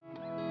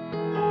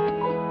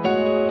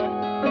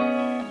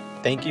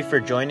Thank you for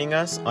joining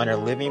us on our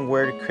Living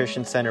Word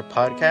Christian Center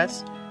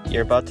podcast.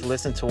 You're about to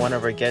listen to one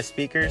of our guest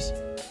speakers.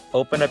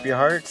 Open up your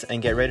hearts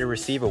and get ready to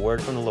receive a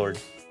word from the Lord.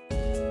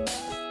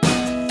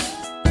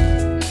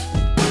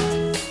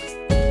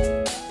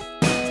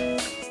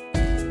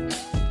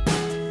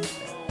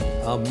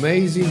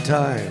 Amazing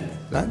time.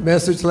 That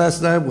message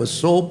last night was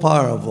so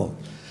powerful.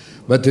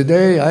 But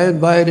today I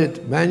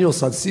invited Manuel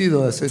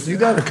Saucedo. I said, you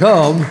got to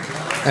come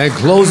and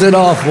close it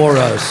off for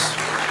us.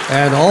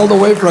 And all the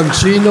way from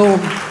Chino,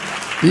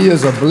 he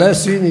is a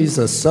blessing. He's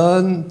a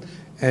son,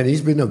 and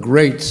he's been a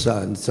great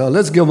son. So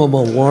let's give him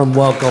a warm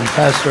welcome,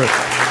 Pastor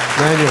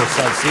Manuel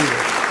Saucedo.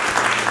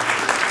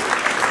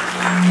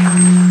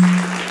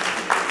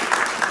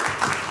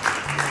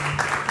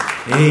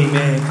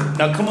 Amen.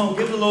 Now come on,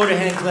 give the Lord a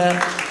hand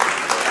clap.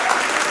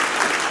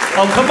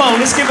 Oh, come on,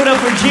 let's give it up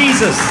for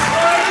Jesus.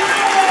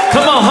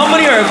 Come on, how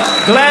many are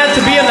glad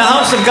to be in the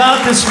house of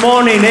God this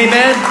morning?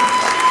 Amen.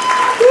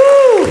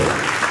 Woo.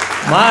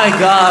 My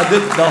God,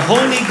 the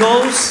Holy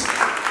Ghost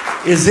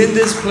is in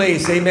this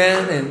place.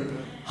 Amen.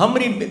 And how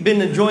many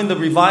been enjoying the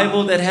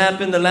revival that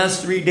happened the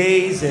last 3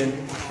 days? And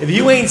if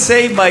you ain't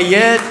saved by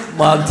yet,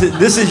 well,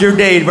 this is your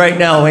day right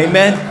now.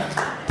 Amen.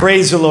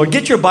 Praise the Lord.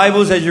 Get your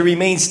Bibles as you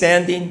remain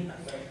standing.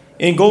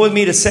 And go with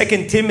me to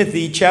 2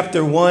 Timothy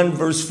chapter 1,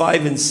 verse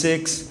 5 and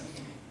 6.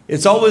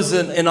 It's always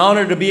an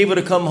honor to be able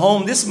to come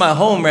home. This is my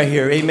home right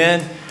here.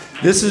 Amen.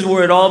 This is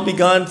where it all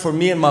begun for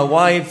me and my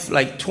wife.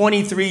 Like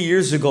 23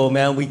 years ago,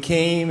 man, we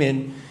came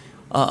and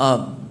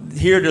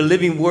hear the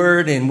living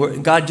word.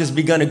 And God just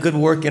begun a good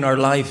work in our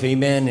life.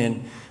 Amen.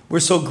 And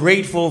we're so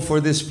grateful for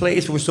this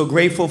place. We're so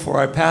grateful for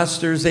our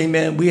pastors.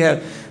 Amen. We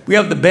have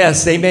the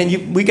best.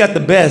 Amen. We got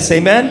the best.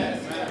 Amen.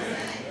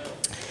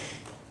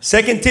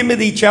 2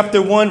 Timothy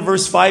chapter 1,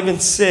 verse 5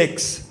 and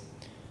 6.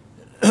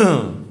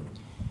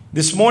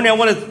 This morning I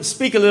want to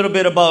speak a little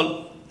bit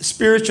about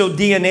spiritual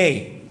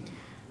DNA.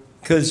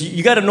 Because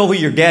you got to know who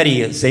your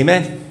daddy is.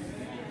 Amen.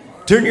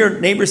 Turn to your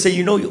neighbor and say,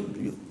 you know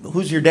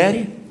who's your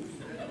daddy?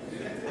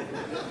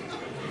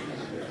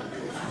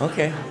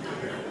 Okay.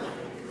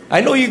 I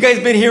know you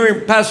guys been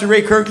hearing Pastor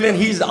Ray Kirkland.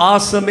 He's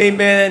awesome.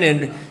 Amen.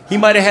 And he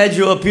might have had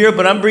you up here,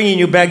 but I'm bringing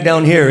you back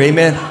down here.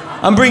 Amen.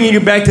 I'm bringing you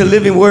back to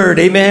living word.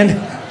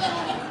 Amen.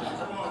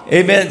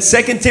 Amen.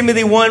 2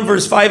 Timothy 1,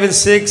 verse 5 and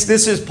 6.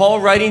 This is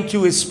Paul writing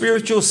to his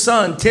spiritual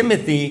son,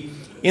 Timothy,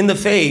 in the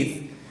faith.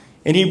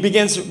 And he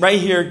begins right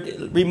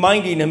here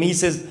reminding him. He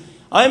says,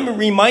 I'm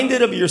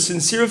reminded of your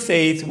sincere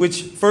faith,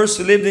 which first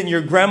lived in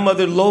your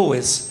grandmother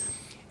Lois,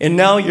 and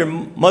now your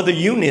mother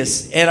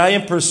Eunice. And I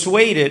am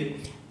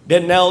persuaded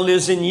that now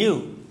lives in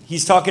you.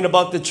 He's talking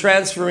about the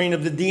transferring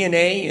of the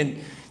DNA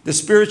and the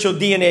spiritual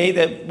DNA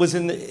that was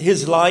in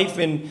his life,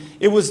 and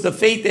it was the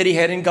faith that he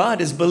had in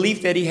God, his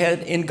belief that he had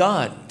in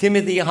God.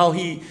 Timothy, how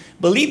he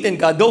believed in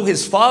God, though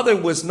his father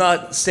was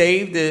not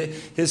saved,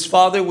 his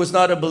father was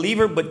not a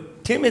believer,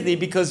 but Timothy,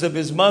 because of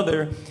his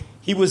mother,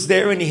 he was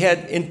there and he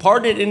had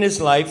imparted in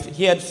his life,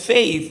 he had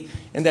faith,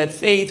 and that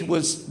faith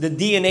was the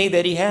DNA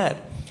that he had.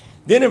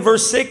 Then in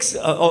verse 6,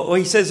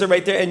 he says it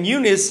right there, and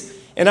Eunice,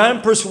 and I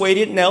am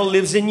persuaded, now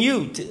lives in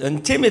you,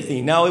 and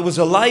Timothy, now it was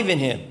alive in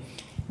him.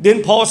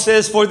 Then Paul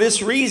says, for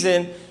this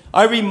reason,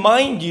 I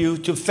remind you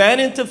to fan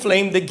into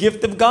flame the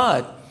gift of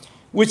God,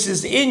 which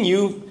is in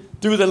you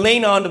through the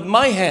laying on of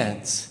my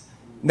hands.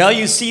 Now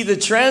you see the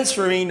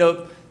transferring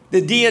of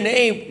the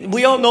DNA.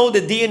 We all know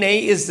the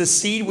DNA is the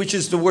seed, which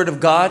is the word of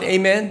God.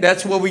 Amen.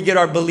 That's what we get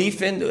our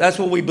belief in. That's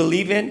what we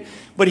believe in.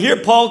 But here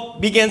Paul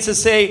begins to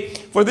say,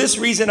 for this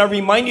reason, I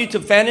remind you to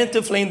fan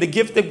into flame the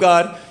gift of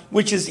God,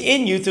 which is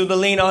in you through the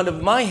laying on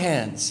of my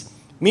hands.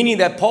 Meaning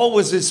that Paul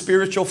was his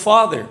spiritual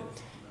father.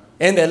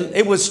 And that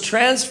it was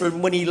transferred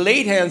when he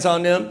laid hands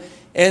on them.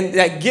 And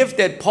that gift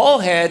that Paul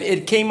had,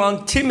 it came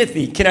on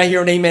Timothy. Can I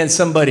hear an amen,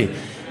 somebody?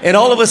 And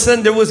all of a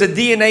sudden there was a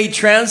DNA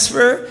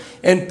transfer.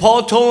 And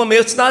Paul told him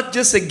it's not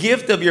just a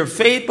gift of your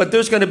faith, but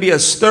there's going to be a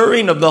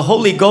stirring of the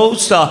Holy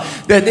Ghost.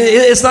 That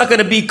it's not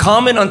going to be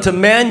common unto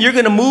man. You're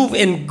going to move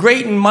in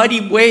great and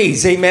mighty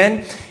ways.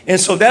 Amen. And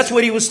so that's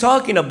what he was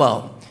talking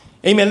about.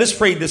 Amen. Let's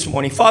pray this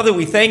morning. Father,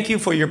 we thank you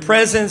for your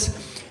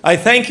presence. I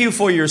thank you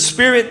for your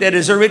spirit that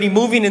is already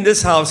moving in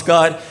this house,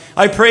 God.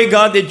 I pray,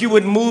 God, that you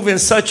would move in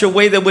such a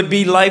way that would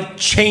be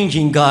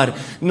life-changing, God.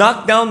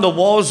 Knock down the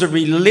walls of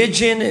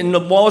religion and the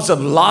walls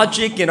of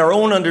logic and our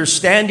own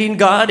understanding,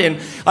 God.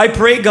 And I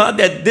pray, God,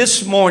 that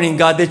this morning,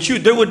 God, that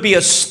there would be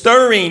a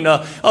stirring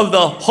of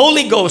the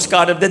Holy Ghost,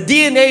 God, of the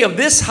DNA of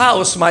this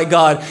house, my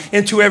God,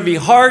 into every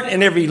heart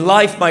and every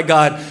life, my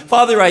God.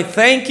 Father, I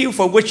thank you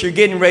for what you're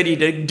getting ready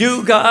to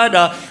do,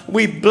 God.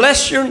 We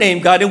bless your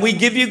name, God, and we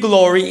give you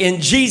glory. In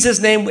Jesus'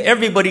 name,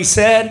 everybody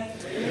said,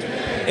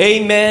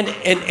 amen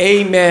and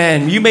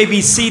amen. You may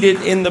be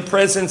seated in the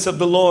presence of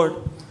the Lord.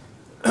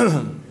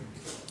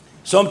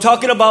 So I'm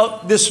talking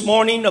about this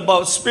morning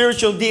about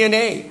spiritual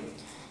DNA.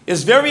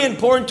 It's very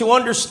important to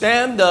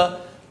understand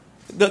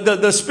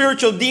the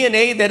spiritual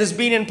DNA that is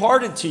being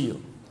imparted to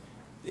you.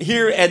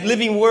 Here at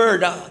Living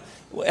Word,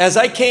 as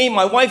I came,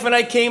 my wife and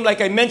I came,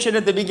 like I mentioned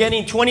at the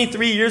beginning,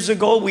 23 years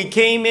ago, we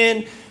came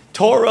in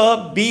tore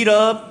up, beat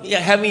up,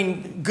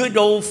 having good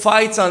old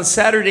fights on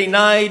Saturday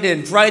night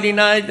and Friday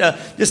night,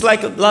 just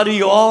like a lot of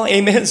you all,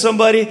 amen,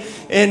 somebody.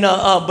 And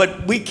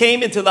but we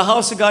came into the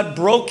house of God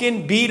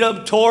broken, beat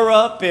up, tore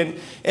up,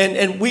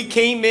 and we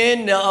came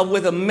in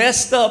with a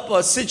messed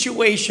up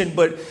situation,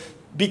 but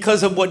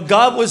because of what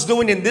God was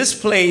doing in this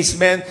place,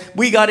 man,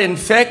 we got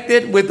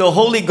infected with the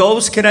Holy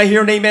Ghost. Can I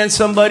hear an amen,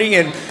 somebody?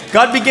 And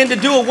God began to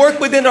do a work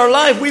within our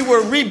life. We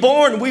were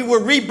reborn. We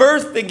were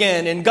rebirthed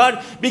again. And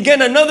God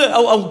began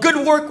a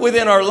good work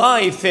within our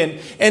life. And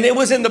it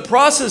was in the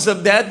process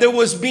of that, there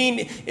was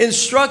being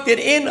instructed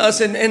in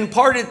us and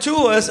imparted to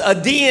us a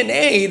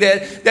DNA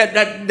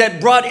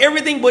that brought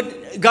everything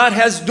what God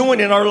has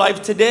doing in our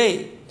life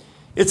today.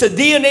 It's a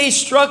DNA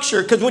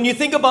structure, because when you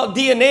think about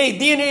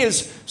DNA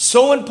is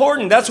so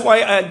important. That's why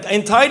I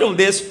entitled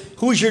this,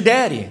 Who's Your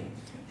Daddy?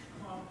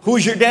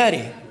 Who's your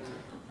daddy?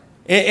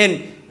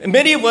 And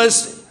many of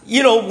us,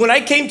 when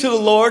I came to the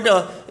Lord,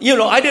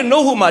 I didn't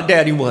know who my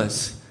daddy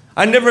was.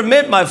 I never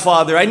met my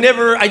father.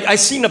 I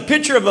seen a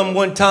picture of him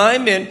one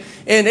time, and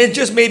it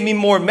just made me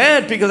more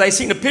mad because I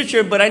seen a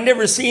picture, but I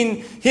never seen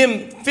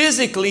him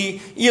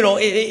physically,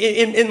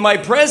 in my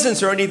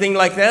presence or anything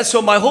like that.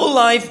 So my whole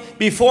life,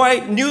 before I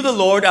knew the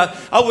Lord,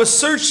 I was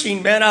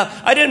searching, man.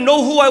 I didn't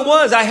know who I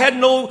was.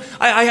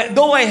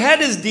 Though I had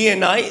his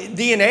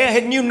DNA, I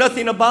knew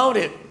nothing about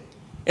it.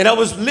 And I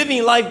was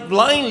living life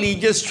blindly,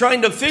 just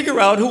trying to figure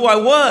out who I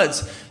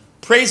was.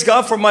 Praise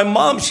God for my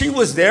mom. She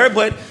was there,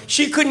 but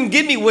she couldn't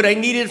give me what I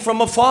needed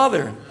from a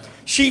father.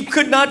 She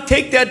could not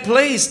take that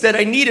place that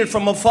I needed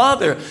from a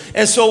father.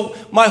 And so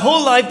my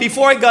whole life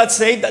before I got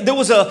saved, there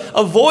was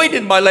a void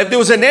in my life. There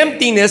was an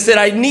emptiness that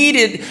I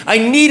needed. I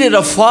needed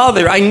a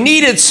father. I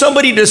needed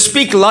somebody to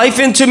speak life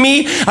into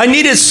me. I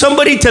needed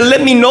somebody to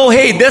let me know,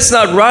 hey, that's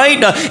not right.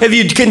 If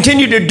you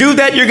continue to do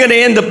that, you're going to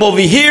end up over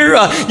here.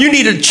 You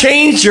need to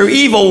change your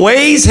evil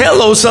ways.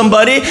 Hello,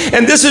 somebody.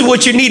 And this is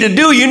what you need to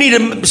do. You need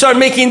to start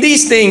making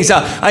these things.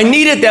 I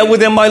needed that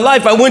within my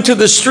life. I went to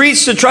the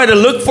streets to try to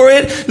look for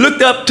it.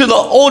 Looked up to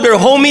the older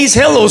homies,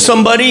 hello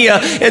somebody,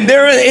 and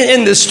they're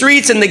in the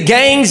streets and the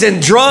gangs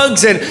and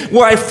drugs, and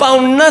where I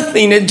found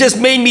nothing. It just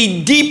made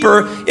me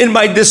deeper in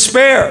my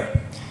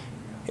despair.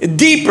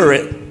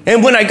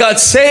 And when I got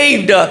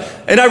saved,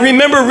 and I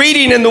remember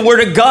reading in the Word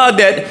of God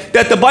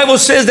that the Bible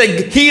says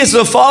that He is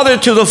the Father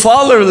to the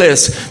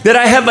fatherless, that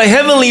I have a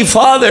Heavenly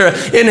Father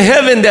in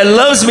heaven that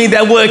loves me,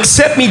 that will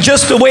accept me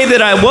just the way that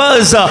I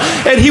was,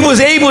 and He was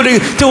able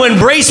to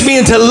embrace me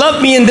and to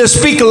love me and to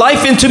speak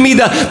life into me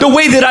the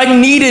way that I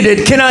needed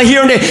it. Can I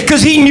hear it?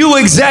 Because He knew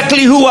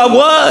exactly who I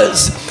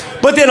was.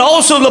 But then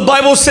also the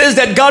Bible says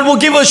that God will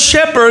give us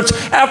shepherds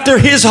after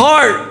His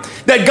heart,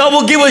 that God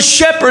will give us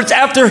shepherds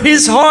after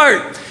His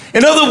heart.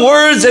 In other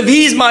words, if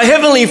He's my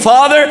Heavenly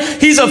Father,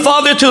 He's a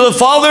father to the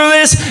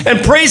fatherless, and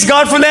praise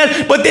God for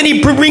that. But then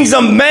He brings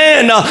a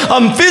man,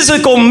 a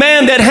physical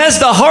man that has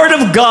the heart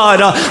of God.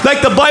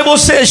 Like the Bible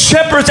says,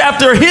 shepherds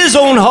after His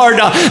own heart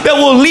that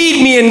will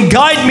lead me and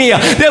guide me,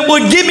 that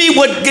would give me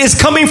what is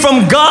coming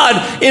from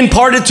God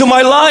imparted to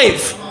my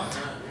life.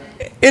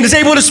 And is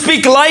able to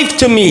speak life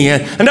to me.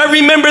 And I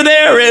remember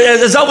there,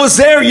 as I was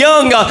there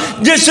young,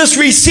 just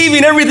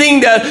receiving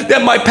everything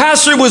that my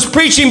pastor was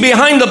preaching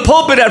behind the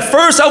pulpit. At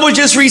first, I was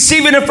just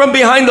receiving it from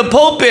behind the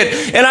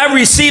pulpit. And I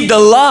received a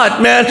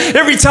lot, man.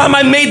 Every time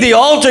I made the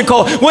altar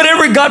call,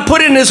 whatever God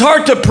put in His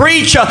heart to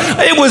preach,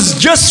 it was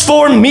just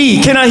for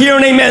me. Can I hear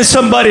an amen,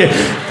 somebody?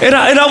 And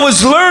I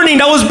was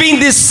learning. I was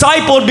being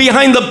discipled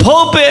behind the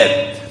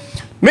pulpit.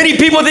 Many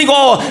people think,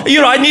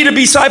 I need to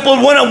be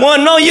discipled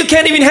one-on-one. No, you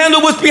can't even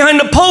handle what's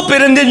behind the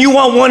pulpit, and then you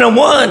want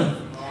one-on-one.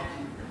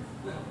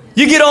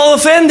 You get all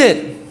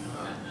offended.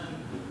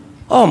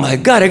 Oh my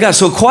God, I got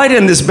so quiet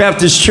in this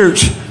Baptist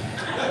church.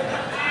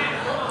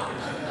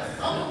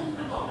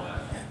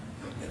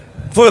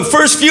 For the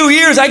first few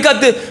years, I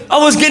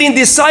was getting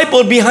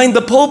discipled behind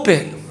the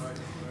pulpit.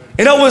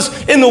 And I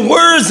was in the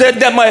words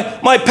that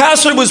my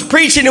pastor was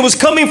preaching. It was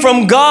coming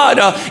from God.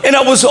 And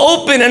I was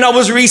open and I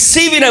was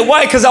receiving it.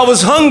 Why? Because I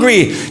was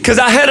hungry. Because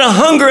I had a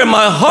hunger in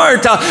my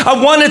heart.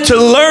 I wanted to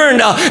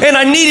learn. And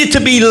I needed to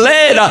be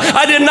led.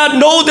 I did not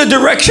know the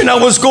direction I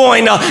was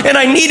going. And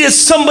I needed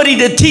somebody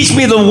to teach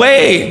me the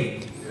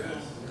way.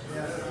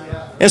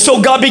 And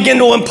so God began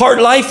to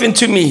impart life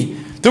into me.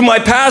 Through my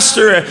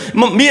pastor,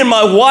 me and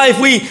my wife,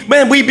 we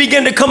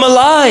began to come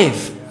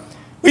alive.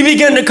 We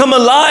began to come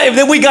alive.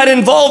 Then we got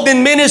involved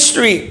in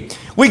ministry.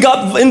 We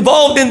got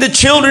involved in the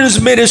children's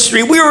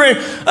ministry. We were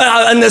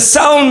in the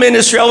sound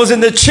ministry. I was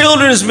in the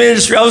children's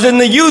ministry. I was in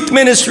the youth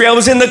ministry. I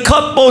was in the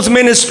couples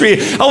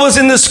ministry. I was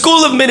in the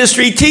school of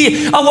ministry.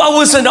 I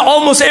was in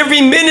almost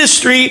every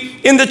ministry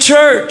in the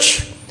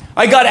church.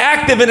 I got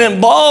active and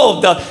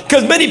involved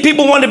because many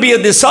people want to be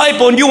a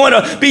disciple and you want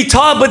to be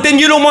taught, but then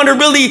you don't want to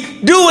really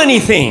do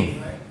anything.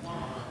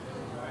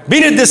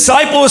 Being a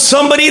disciple is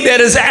somebody that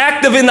is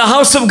active in the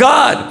house of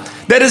God,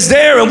 that is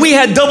there. And we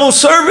had double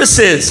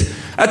services.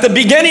 At the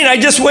beginning, I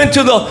just went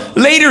to the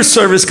later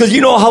service because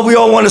you know how we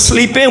all want to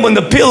sleep in when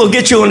the pillow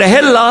gets you in a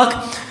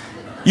headlock.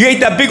 You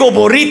ate that big old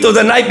burrito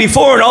the night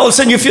before, and all of a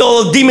sudden you feel a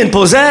little demon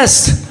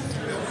possessed.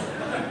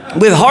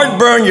 With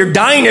heartburn, you're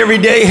dying every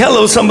day.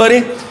 Hello, somebody.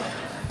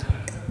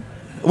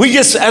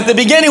 At the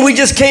beginning, we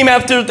just came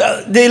after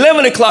the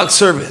 11 o'clock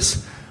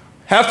service.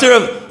 After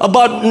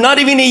about not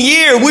even a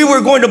year, we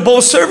were going to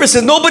both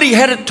services. Nobody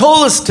had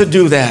told us to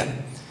do that.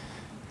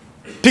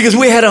 Because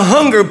we had a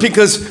hunger,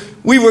 because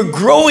we were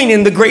growing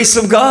in the grace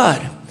of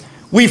God.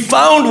 We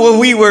found where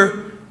we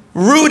were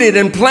rooted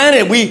and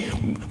planted. We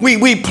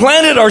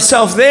planted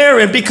ourselves there,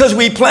 and because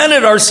we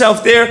planted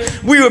ourselves there,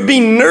 we were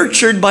being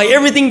nurtured by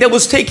everything that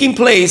was taking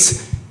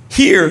place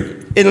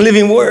here in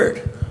Living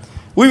Word.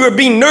 We were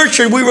being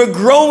nurtured. We were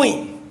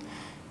growing.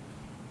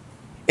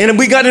 And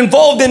we got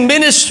involved in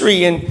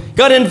ministry and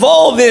got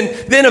involved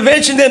in, then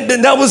eventually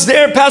that was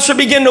there. Pastor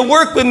began to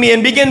work with me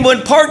and began to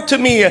impart to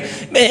me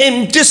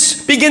and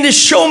just began to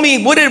show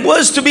me what it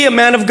was to be a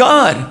man of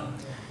God.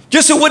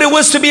 Just what it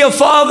was to be a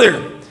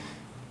father.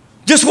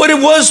 Just what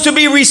it was to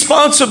be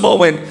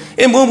responsible.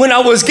 And when I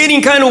was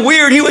getting kind of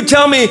weird, he would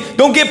tell me,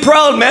 don't get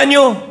proud,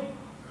 Manuel.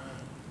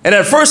 And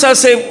at first I'd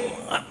say,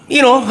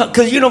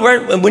 because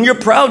right, when you're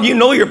proud,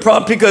 you're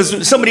proud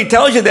because somebody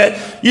tells you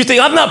that. You think,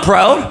 I'm not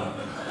proud.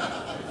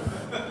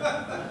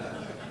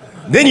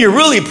 Then you're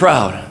really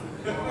proud.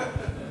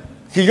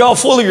 You're all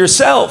full of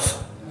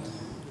yourself.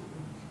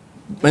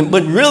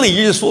 But really,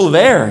 you're just full of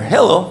air.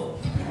 Hello.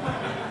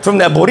 From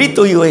that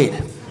burrito you ate.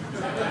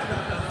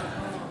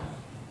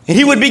 And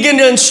he would begin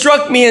to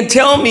instruct me and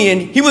tell me,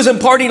 and he was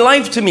imparting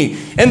life to me.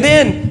 And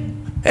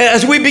then,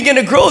 as we began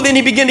to grow, then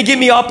he began to give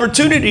me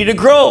opportunity to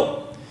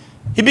grow.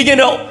 He began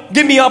to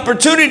give me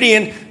opportunity,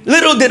 and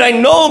little did I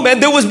know, man,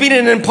 there was being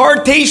an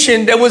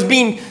impartation that was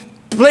being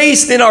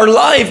placed in our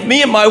life,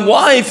 me and my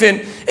wife,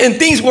 and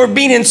things were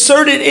being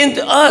inserted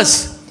into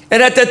us.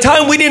 And at the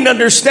time, we didn't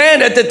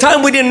understand. At the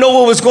time, we didn't know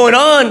what was going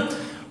on.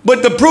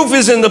 But the proof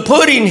is in the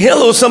pudding.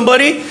 Hello,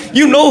 somebody.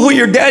 You know who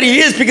your daddy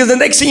is, because the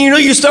next thing you know,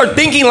 you start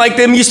thinking like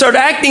them. You start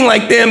acting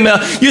like them.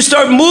 You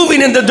start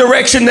moving in the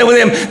direction with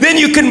them. Then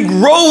you can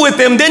grow with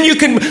them. Then you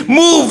can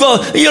move,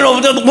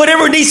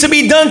 whatever needs to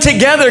be done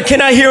together.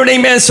 Can I hear an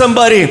amen,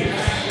 somebody?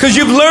 Because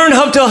you've learned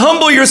how to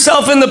humble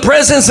yourself in the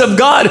presence of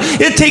God.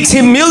 It takes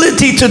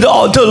humility to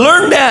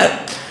learn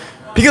that.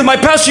 Because my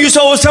pastor used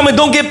to always tell me,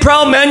 don't get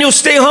proud, man, you'll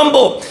stay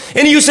humble.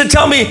 And he used to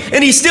tell me,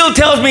 and he still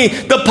tells me,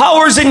 the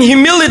power's in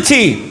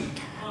humility.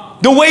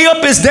 The way up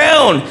is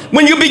down.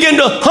 When you begin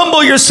to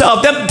humble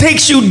yourself, that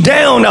takes you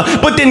down.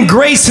 But then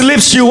grace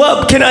lifts you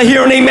up. Can I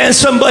hear an amen,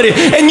 somebody?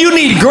 And you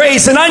need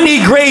grace, and I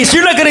need grace.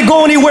 You're not going to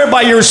go anywhere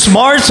by your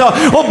smarts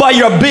or by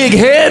your big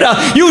head.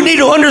 You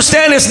need to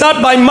understand it's not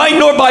by might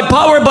nor by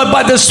power, but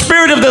by the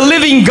Spirit of the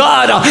living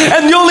God.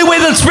 And the only way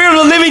the Spirit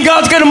of the living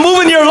God is going to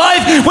move in your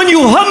life when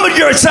you humble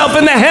yourself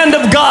in the hand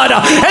of God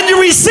and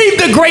you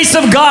receive the grace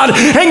of God.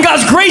 And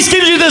God's grace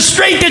gives you the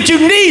strength that you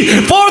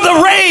need for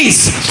the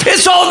race.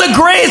 It's all the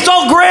grace.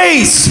 All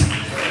grace.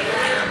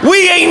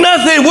 We ain't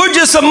nothing. We're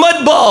just a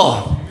mud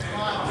ball.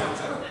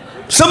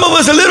 Some of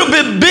us a little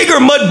bit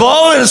bigger mud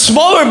ball and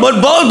smaller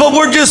mud balls, but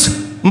we're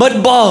just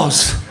mud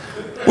balls.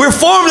 We're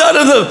formed out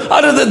of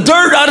the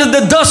dirt, out of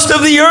the dust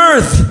of the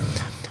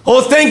earth.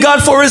 Oh, thank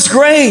God for His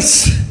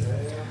grace.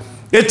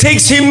 It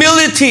takes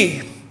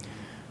humility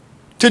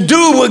to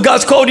do what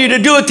God's called you to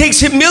do. It takes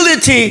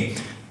humility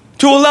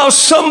to allow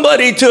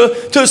somebody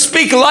to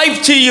speak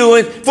life to you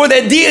and for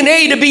that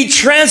DNA to be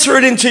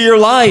transferred into your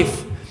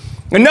life.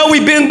 And now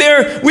we've been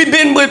there. We've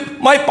been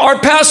with our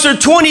pastor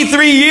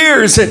 23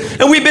 years.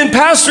 And we've been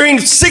pastoring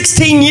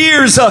 16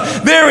 years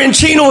there in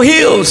Chino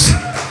Hills.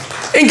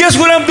 And guess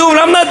what I'm doing?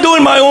 I'm not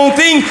doing my own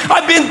thing.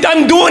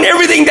 I'm doing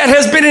everything that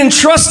has been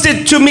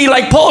entrusted to me.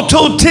 Like Paul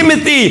told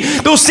Timothy,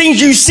 those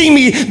things you see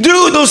me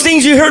do, those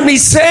things you heard me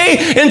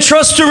say,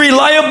 entrust to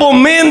reliable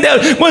men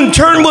that in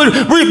turn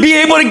would be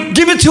able to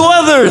give it to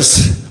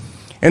others.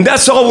 And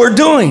that's all we're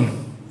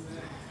doing.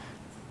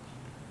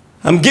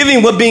 I'm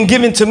giving what being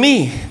given to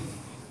me.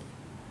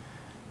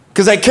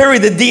 Because I carry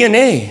the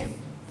DNA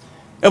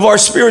of our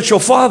spiritual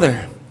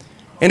Father.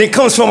 And it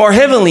comes from our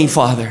Heavenly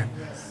Father,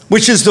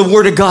 which is the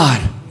Word of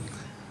God.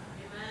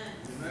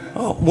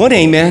 Oh, one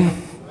amen.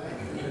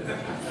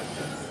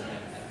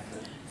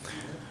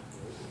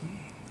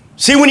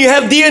 See, when you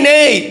have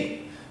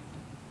DNA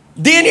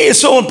is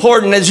so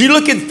important. As you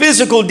look at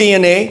physical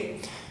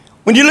DNA,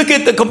 when you look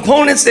at the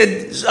components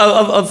that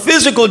of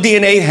physical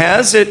DNA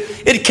has,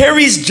 it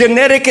carries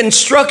genetic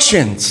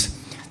instructions.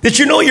 Did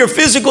you know your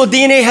physical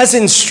DNA has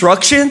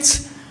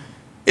instructions?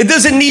 It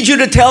doesn't need you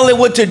to tell it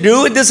what to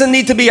do. It doesn't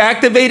need to be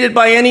activated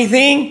by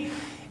anything.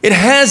 It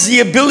has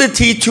the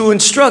ability to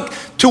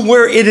instruct to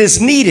where it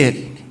is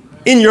needed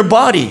in your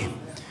body.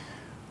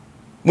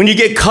 When you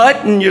get cut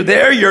and you're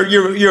there,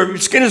 your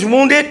skin is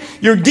wounded,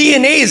 your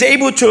DNA is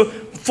able to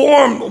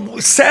form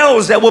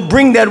cells that will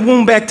bring that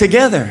wound back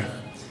together.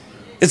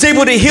 It's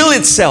able to heal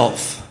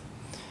itself.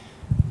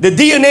 The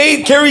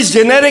DNA carries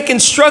genetic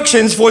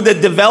instructions for the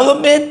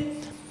development,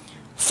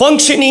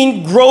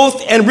 functioning,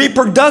 growth, and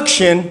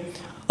reproduction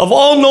of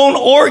all known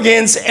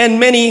organs and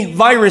many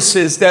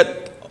viruses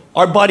that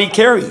our body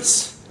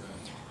carries.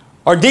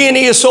 Our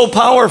DNA is so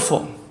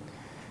powerful.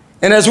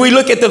 And as we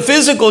look at the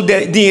physical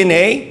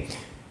DNA,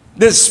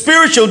 the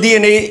spiritual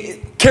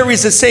DNA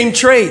carries the same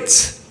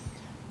traits,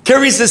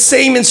 carries the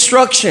same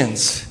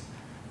instructions.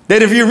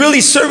 That if you're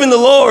really serving the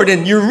Lord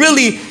and you're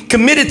really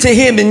committed to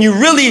Him and you're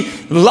really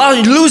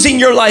losing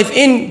your life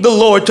in the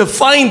Lord to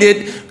find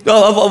it,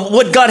 of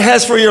what God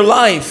has for your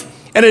life.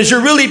 And as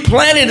you're really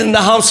planted in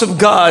the house of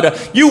God,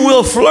 you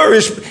will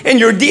flourish, and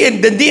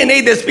the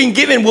DNA that's being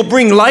given will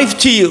bring life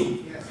to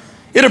you.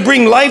 It'll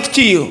bring life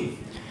to you.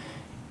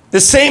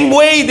 The same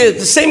way,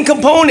 the same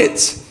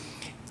components.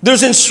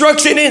 There's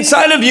instruction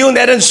inside of you, and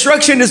that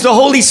instruction is the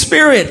Holy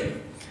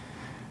Spirit.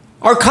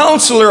 Our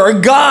counselor, our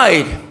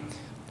guide,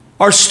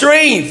 our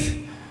strength,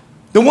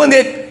 the one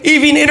that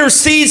even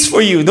intercedes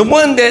for you, the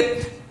one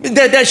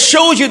that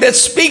shows you, that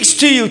speaks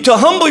to you, to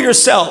humble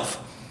yourself,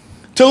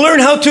 to learn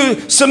how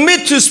to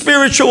submit to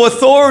spiritual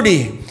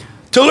authority,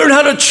 to learn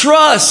how to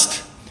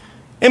trust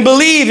and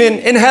believe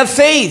and have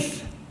faith.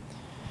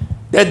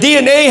 That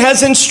DNA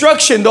has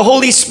instruction, the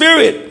Holy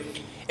Spirit.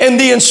 And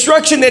the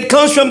instruction that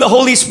comes from the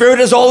Holy Spirit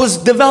is always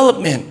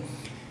development.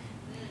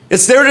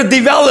 It's there to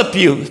develop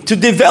you, to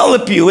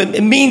develop you.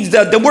 It means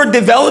that the word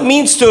develop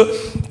means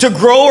to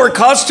grow or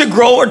cause to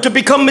grow or to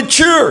become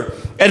mature,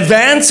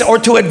 advance or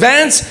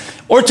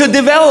to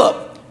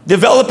develop.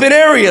 Develop in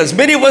areas.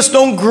 Many of us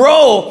don't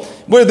grow.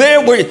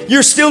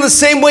 You're still the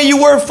same way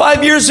you were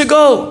 5 years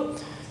ago.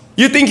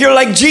 You think you're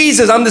like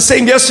Jesus. I'm the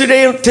same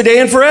yesterday, today,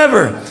 and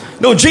forever.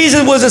 No,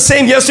 Jesus was the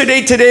same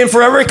yesterday, today, and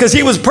forever because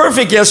He was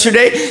perfect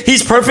yesterday.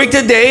 He's perfect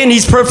today, and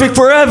He's perfect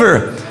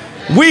forever.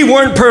 We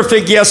weren't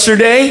perfect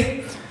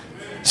yesterday.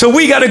 So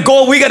we got to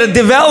go, we got to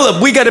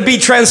develop, we got to be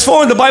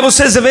transformed. The Bible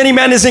says if any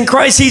man is in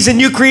Christ, he's a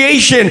new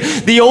creation.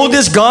 The old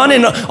is gone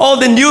and all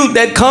the new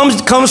that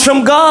comes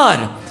from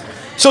God.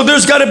 So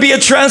there's got to be a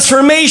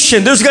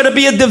transformation. There's got to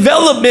be a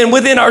development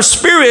within our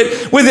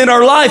spirit, within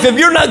our life. If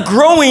you're not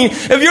growing,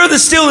 if you're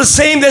still the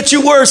same that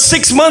you were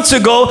 6 months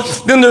ago,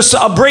 then there's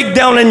a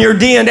breakdown in your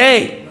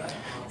DNA.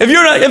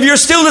 If you're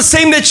still the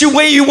same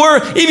way you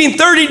were even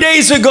 30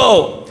 days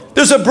ago,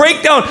 there's a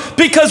breakdown,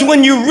 because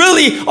when you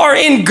really are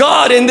in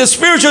God and the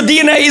spiritual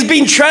DNA is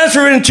being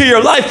transferred into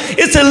your life,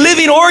 it's a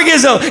living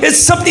organism. It's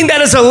something that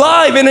is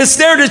alive and it's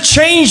there to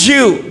change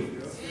you,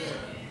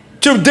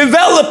 to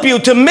develop you,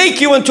 to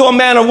make you into a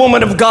man or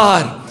woman of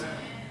God.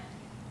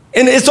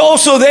 And it's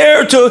also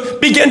there to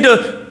begin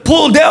to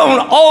pull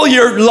down all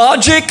your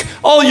logic,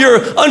 all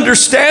your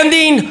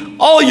understanding,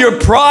 all your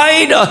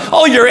pride,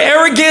 all your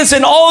arrogance,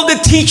 and all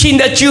the teaching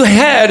that you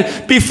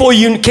had before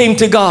you came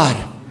to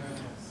God.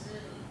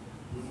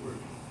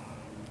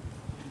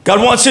 God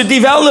wants to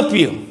develop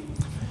you.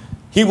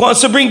 He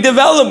wants to bring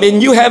development,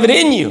 and you have it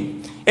in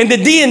you. And the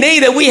DNA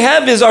that we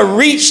have is our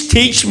reach,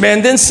 teach,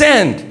 mend, and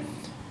send.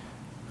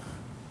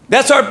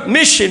 That's our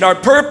mission, our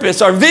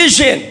purpose, our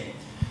vision.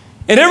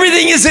 And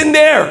everything is in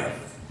there.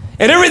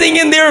 And everything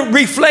in there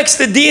reflects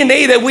the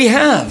DNA that we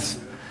have.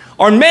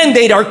 Our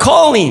mandate, our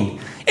calling.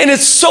 And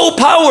it's so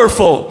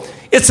powerful.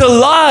 It's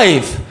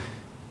alive.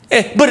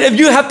 But if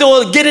you have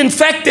to get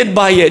infected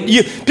by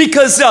it,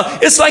 because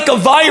it's like a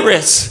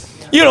virus.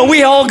 You know,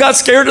 we all got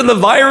scared of the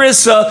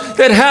virus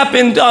that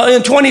happened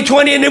in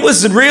 2020, and it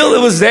was real, it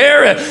was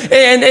there, and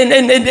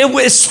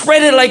it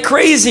spread it like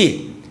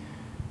crazy.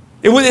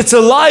 It's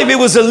alive, it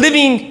was a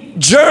living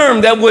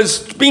germ that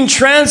was being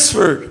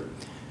transferred.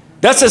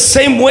 That's the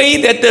same way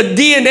that the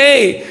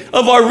DNA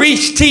of our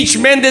reach, teach,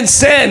 mend, and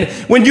send,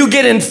 when you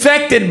get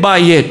infected by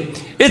it,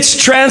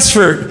 it's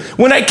transferred.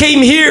 When I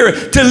came here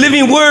to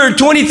Living Word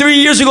 23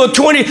 years ago,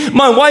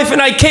 my wife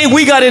and I came,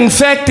 we got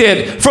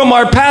infected from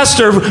our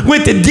pastor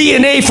with the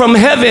DNA from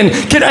heaven.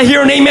 Can I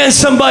hear an amen,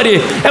 somebody?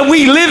 And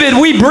we live it,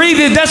 we breathe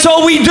it. That's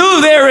all we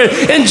do there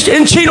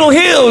in Chino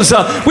Hills.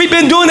 We've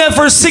been doing that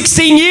for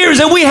 16 years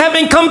and we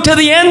haven't come to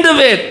the end of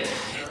it.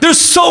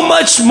 There's so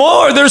much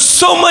more. There's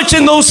so much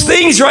in those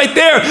things right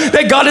there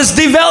that God is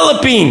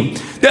developing.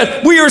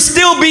 That we are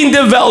still being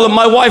developed,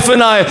 my wife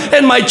and I,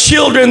 and my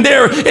children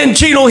there in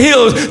Chino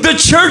Hills. The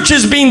church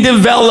is being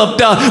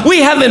developed. We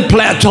haven't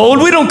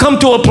plateaued. We don't come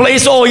to a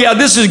place, oh yeah,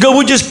 this is good.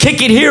 We'll just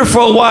kick it here for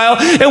a while,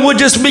 and we'll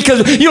just,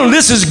 because,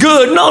 this is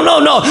good. No.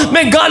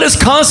 Man, God is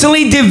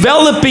constantly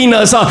developing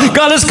us.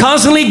 God is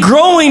constantly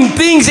growing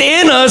things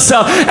in us.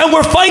 And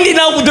we're finding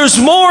out there's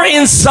more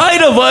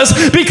inside of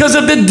us because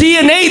of the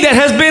DNA that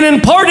has been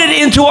imparted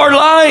into our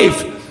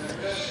life.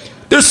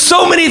 There's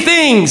so many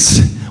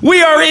things.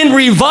 We are in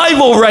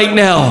revival right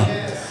now.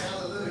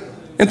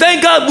 And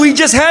thank God we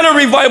just had a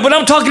revival, but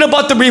I'm talking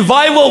about the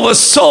revival of a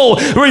soul,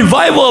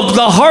 revival of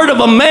the heart of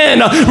a man,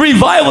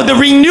 revival, the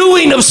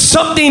renewing of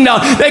something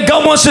that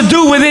God wants to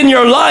do within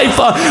your life.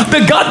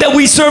 The God that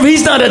we serve,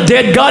 He's not a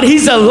dead God.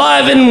 He's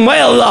alive and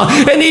well,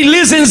 and He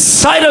lives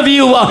inside of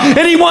you,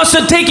 and He wants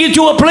to take you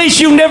to a place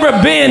you've never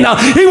been.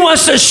 He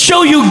wants to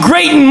show you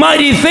great and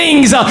mighty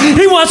things.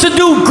 He wants to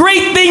do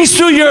great things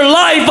through your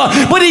life,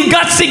 but He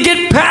got to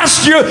get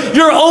past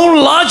your own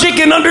logic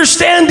and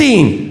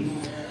understanding.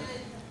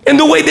 And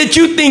the way that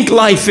you think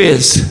life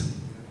is.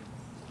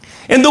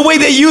 And the way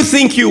that you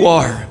think you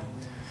are.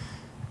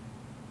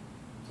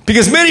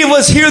 Because many of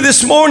us here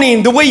this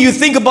morning, the way you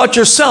think about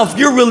yourself,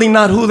 you're really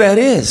not who that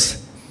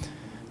is.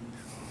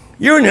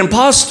 You're an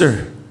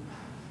imposter.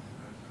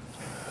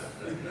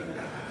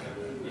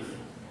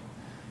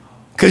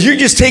 Because you're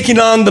just taking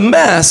on the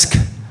mask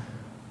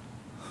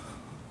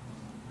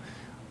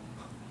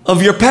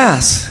of your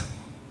past.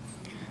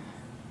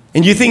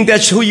 And you think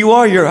that's who you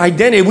are, your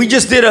identity. We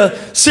just did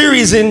a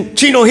series in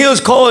Chino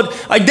Hills called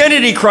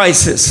Identity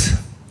Crisis.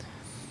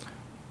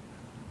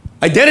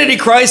 Identity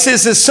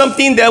crisis is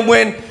something that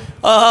when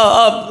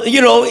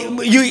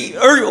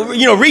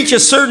you reach a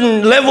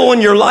certain level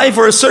in your life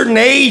or a certain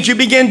age, you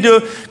begin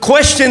to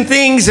question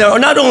things. Or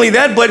not only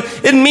that, but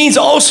it means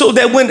also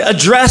that when a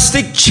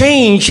drastic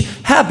change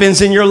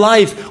happens in your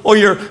life or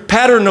your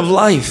pattern of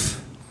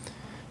life.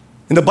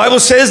 And the Bible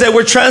says that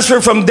we're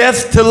transferred from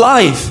death to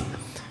life.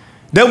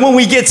 That when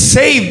we get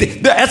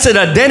saved, that's an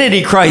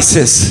identity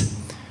crisis.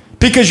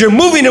 Because you're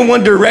moving in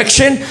one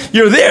direction,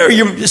 you're there,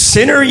 you're a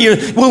sinner.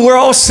 We're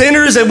all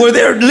sinners, and we're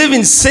there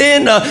living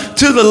sin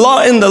to the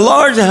law in the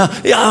large.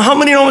 How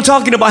many know I'm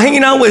talking about?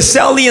 Hanging out with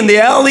Sally in the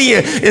alley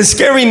and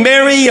Scary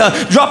Mary,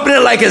 dropping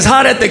it like it's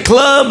hot at the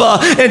club,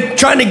 and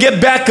trying to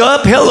get back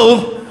up.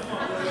 Hello.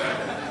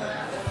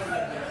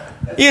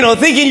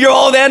 Thinking you're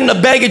all that in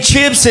a bag of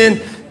chips,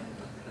 and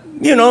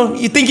you're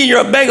thinking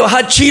you're a bag of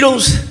hot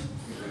Cheetos.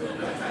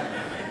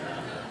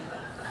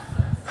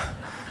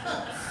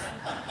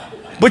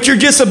 But you're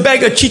just a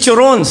bag of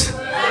chicharrones.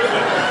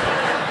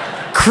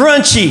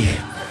 Crunchy.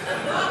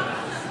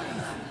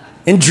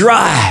 And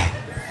dry.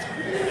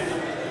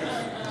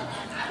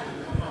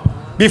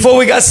 Before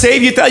we got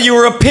saved, you thought you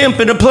were a pimp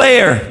and a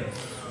player.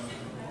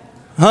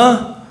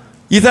 Huh?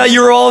 You thought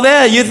you were all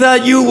that. You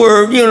thought you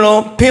were,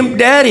 pimp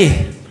daddy.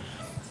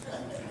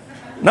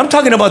 And I'm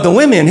talking about the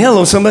women.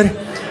 Hello, somebody.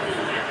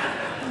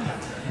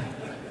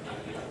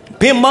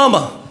 Pimp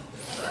mama.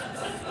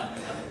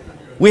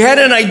 We had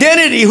an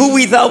identity, who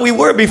we thought we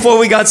were before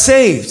we got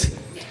saved.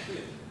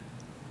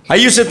 I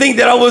used to think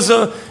that I was,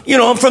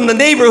 from the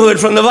neighborhood,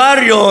 from the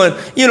barrio,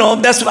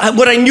 and, that's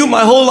what I knew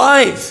my whole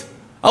life.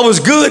 I was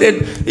good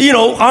at,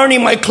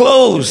 ironing my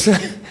clothes.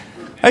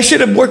 I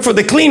should have worked for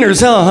the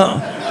cleaners,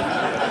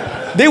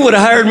 huh? They would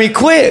have hired me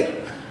quick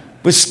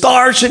with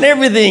starch and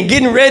everything,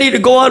 getting ready to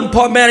go out and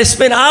park. Man, I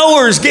spent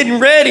hours getting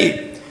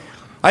ready.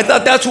 I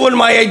thought that's what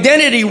my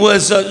identity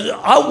was,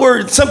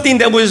 outward, something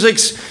that was,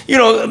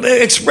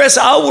 expressed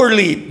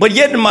outwardly. But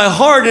yet in my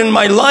heart, in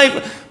my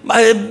life,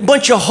 a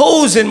bunch of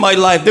holes in my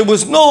life. There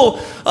was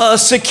no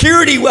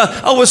security.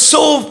 I was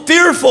so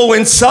fearful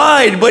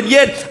inside, but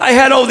yet I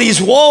had all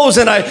these walls,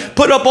 and I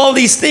put up all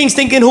these things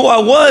thinking who I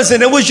was,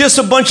 and it was just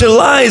a bunch of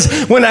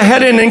lies. When I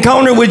had an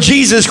encounter with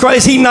Jesus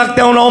Christ, He knocked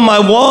down all my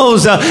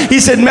walls. He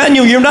said,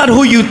 Manuel, you're not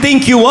who you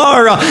think you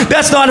are.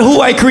 That's not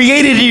who I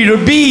created you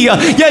to be.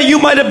 Yeah, you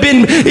might have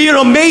been,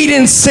 made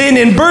in sin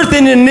and birthed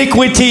in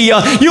iniquity.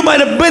 You might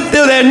have been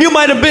there, and you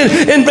might have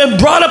been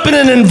brought up in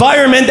an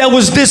environment that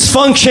was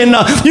dysfunction.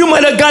 You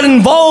might have got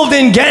involved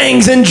in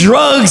gangs and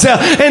drugs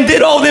and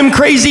did all them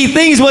crazy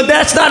things, but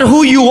that's not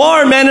who you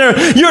are, man.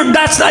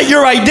 That's not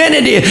your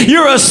identity.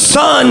 You're a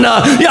son, and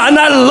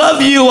I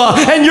love you,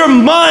 and you're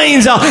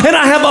mine, and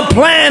I have a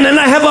plan, and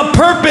I have a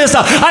purpose.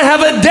 I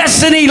have a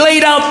destiny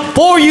laid out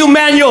for you,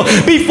 Manuel.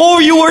 Before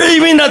you were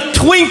even a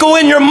twinkle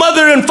in your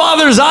mother and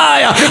father's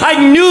eye, I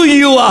knew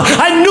you.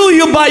 I knew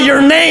you by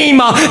your name,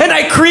 and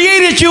I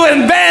created you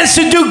in advance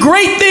to do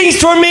great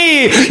things for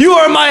me. You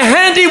are my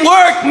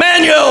handiwork,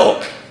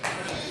 Manuel.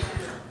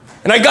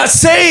 And I got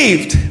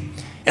saved.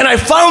 And I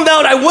found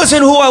out I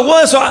wasn't who I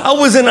was. So I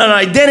was in an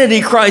identity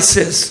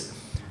crisis.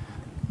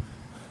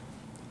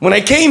 When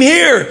I came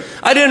here,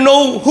 I didn't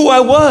know who I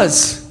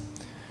was.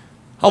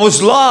 I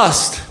was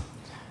lost.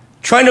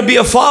 Trying to be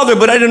a father,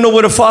 but I didn't know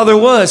what a father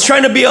was.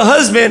 Trying to be a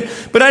husband,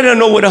 but I didn't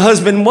know what a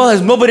husband was.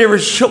 Nobody ever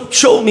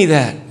showed me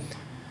that.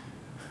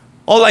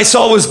 All I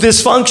saw was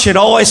dysfunction.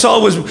 All I saw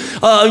was,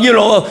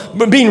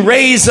 being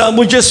raised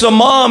with just a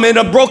mom in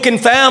a broken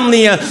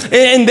family.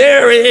 In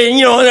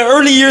the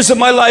early years of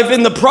my life,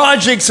 in the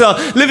projects,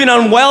 living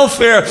on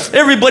welfare,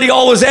 everybody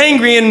always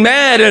angry and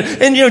mad.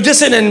 And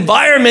just an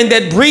environment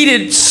that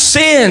breeded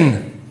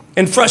sin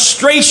and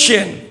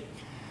frustration.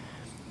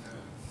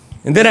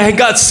 And then I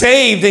got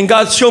saved, and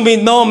God showed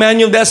me, no,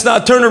 Manuel, that's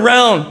not, turn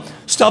around.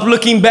 Stop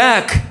looking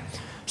back.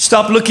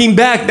 Stop looking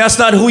back. That's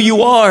not who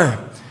you are.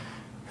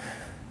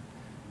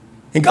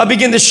 And God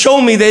began to show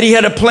me that He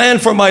had a plan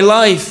for my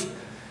life.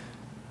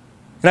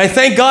 And I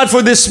thank God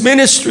for this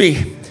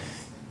ministry.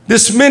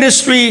 This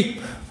ministry,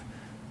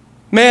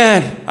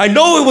 man, I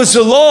know it was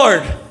the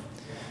Lord,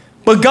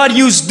 but God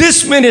used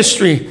this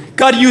ministry.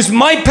 God used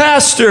my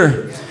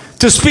pastor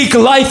to speak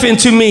life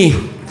into me.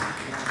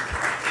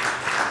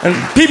 And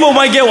people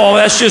might get, well,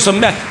 that's just a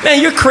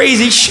man, you're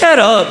crazy. Shut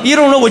up. You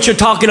don't know what you're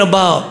talking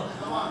about.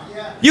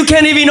 You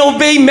can't even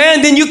obey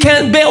man, then you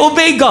can't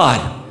obey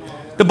God.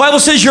 The Bible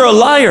says you're a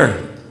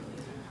liar.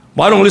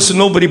 Well, I don't listen to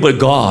nobody but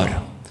God.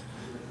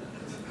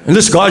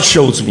 Unless God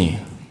shows me.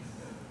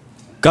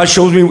 God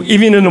shows me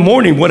even in the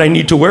morning what I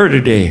need to wear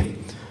today.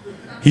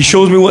 He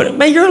shows me what,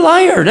 man, you're a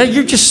liar.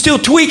 You're just still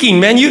tweaking,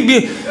 man.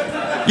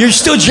 You're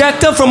still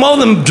jacked up from all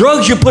the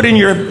drugs you put in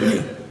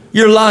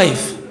your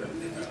life.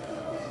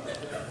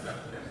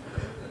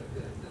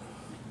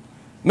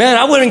 Man,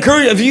 I would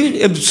encourage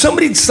if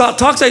somebody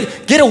talks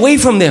like, get away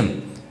from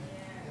them.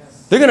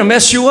 They're going to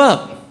mess you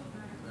up.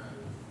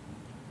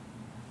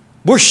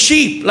 We're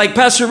sheep, like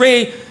Pastor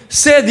Ray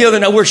said the other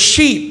night. We're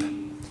sheep.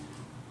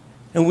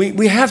 And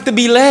we have to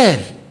be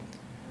led.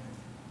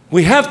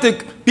 We have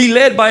to be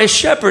led by a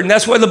shepherd. And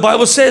that's why the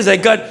Bible says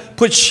that God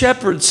puts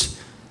shepherds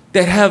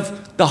that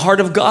have the heart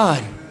of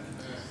God.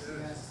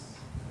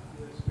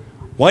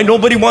 Why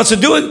nobody wants to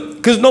do it?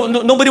 Because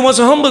nobody wants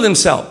to humble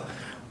themselves.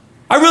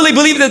 I really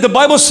believe that the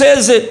Bible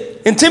says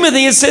that, in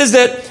Timothy it says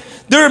that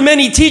there are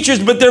many teachers,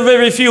 but there are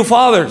very few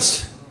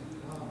fathers.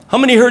 How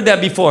many heard that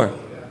before?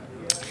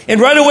 And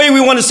right away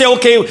we want to say,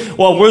 okay,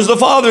 well, where's the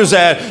fathers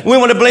at? We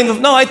want to blame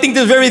them. No, I think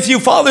there's very few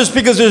fathers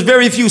because there's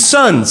very few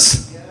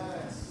sons.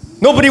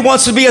 Nobody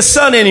wants to be a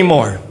son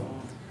anymore.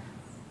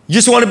 You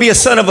just want to be a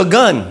son of a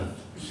gun.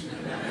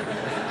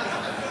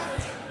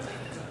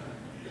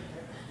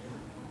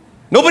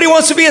 Nobody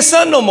wants to be a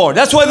son no more.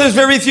 That's why there's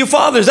very few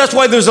fathers. That's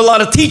why there's a lot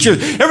of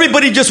teachers.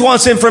 Everybody just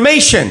wants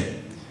information.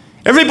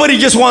 Everybody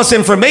just wants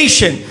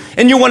information.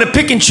 And you want to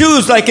pick and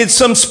choose like it's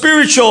some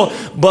spiritual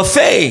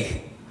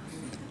buffet.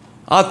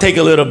 I'll take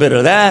a little bit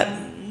of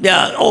that.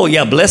 Yeah. Oh,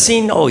 yeah.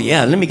 Blessing. Oh,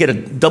 yeah. Let me get a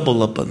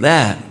double up of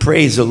that.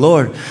 Praise the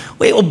Lord.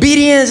 Wait,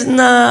 obedience?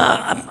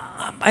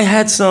 Nah. I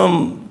had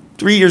some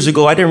 3 years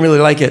ago. I didn't really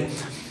like it.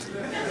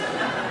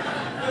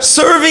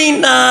 Serving?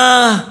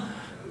 Nah.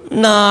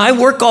 I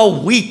work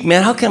all week,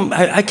 man. How come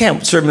I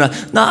can't serve?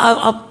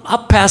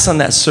 I'll pass on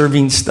that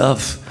serving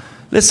stuff.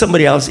 Let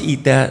somebody else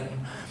eat that.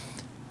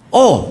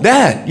 Oh,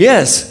 that.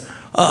 Yes.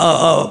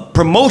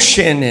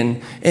 Promotion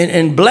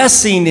and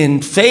blessing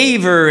and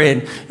favor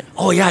and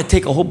oh yeah, I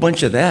take a whole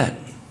bunch of that.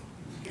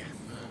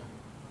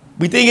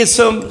 We think it's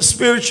some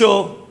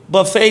spiritual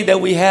buffet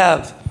that we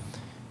have,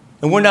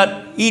 and we're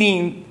not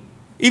eating,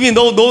 even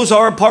though those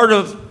are a part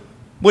of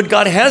what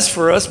God has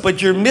for us.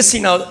 But you're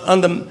missing out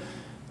on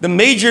the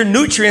major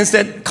nutrients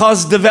that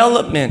cause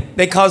development,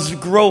 that cause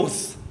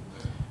growth.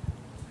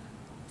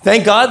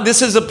 Thank God,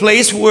 this is a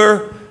place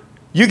where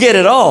you get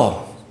it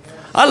all.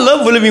 I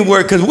love Living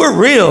Word because we're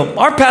real.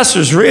 Our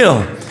pastor's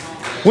real.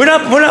 We're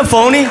not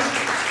phony.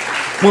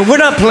 We're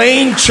not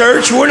playing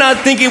church. We're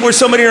not thinking we're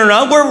somebody or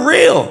not. We're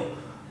real.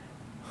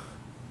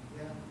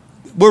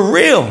 We're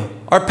real.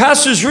 Our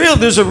pastor's real.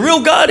 There's a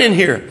real God in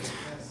here.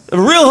 A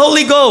real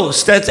Holy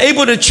Ghost that's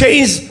able to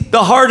change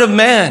the heart of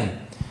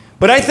man.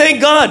 But I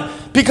thank God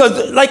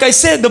because, like I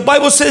said, the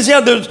Bible says, yeah,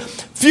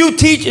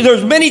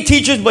 there's many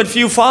teachers but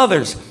few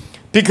fathers,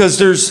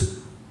 because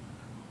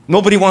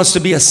nobody wants to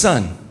be a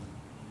son.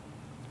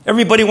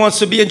 Everybody wants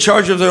to be in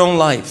charge of their own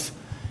life.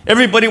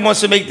 Everybody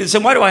wants to make this.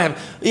 And why do I have?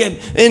 Yeah,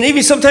 and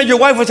even sometimes your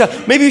wife will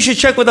say, maybe you should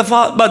check with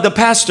the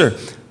pastor.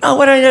 No,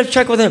 why do I have to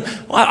check with him?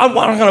 I'm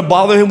not going to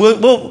bother him.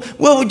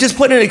 We'll just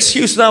put an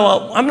excuse.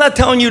 Now, I'm not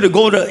telling you to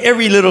go to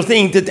every little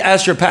thing to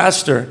ask your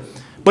pastor.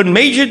 But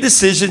major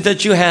decisions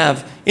that you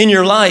have in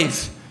your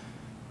life,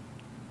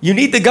 you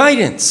need the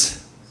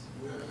guidance.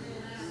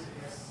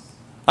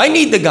 I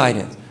need the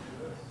guidance.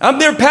 I'm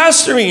there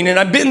pastoring, and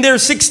I've been there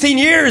 16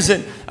 years,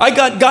 and I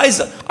got guys,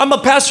 I'm a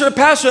pastor.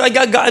 I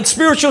got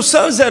spiritual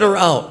sons that are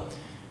out,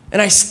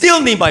 and I still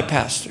need my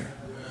pastor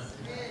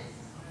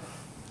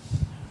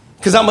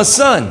because I'm a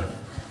son.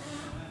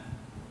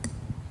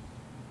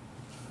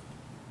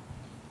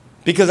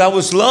 Because I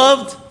was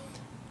loved,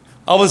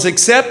 I was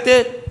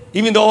accepted,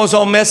 even though I was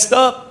all messed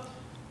up.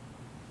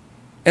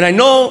 And I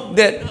know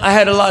that I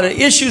had a lot of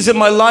issues in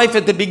my life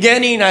at the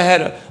beginning. I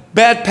had a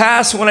bad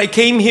past when I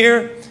came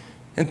here.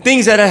 And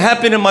things that had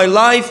happened in my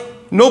life,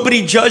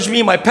 nobody judged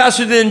me. My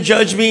pastor didn't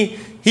judge me.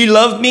 He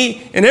loved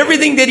me. And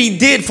everything that he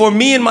did for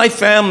me and my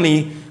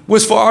family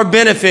was for our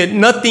benefit.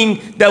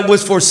 Nothing that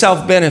was for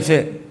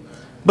self-benefit.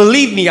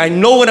 Believe me, I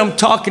know what I'm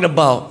talking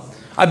about.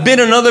 I've been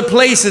in other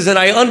places and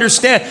I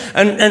understand.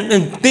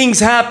 And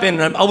things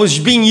happen. I was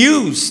being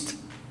used.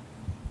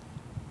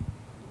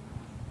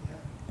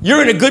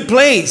 You're in a good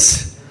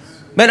place.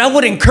 Man, I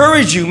would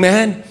encourage you,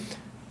 man,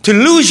 to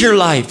lose your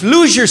life.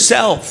 Lose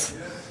yourself.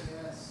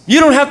 You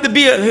don't have to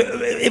be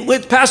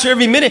with pastor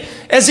every minute.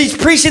 As he's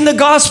preaching the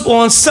gospel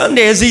on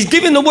Sunday, as he's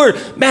giving the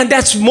word, man,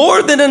 that's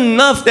more than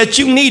enough that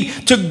you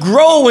need to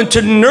grow and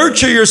to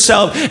nurture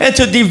yourself and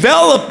to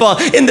develop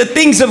in the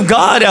things of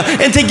God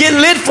and to get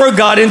lit for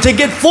God and to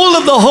get full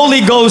of the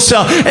Holy Ghost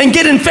and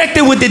get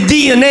infected with the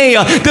DNA,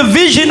 the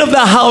vision of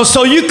the house,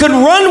 so you can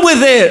run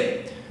with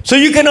it, so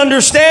you can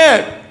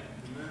understand.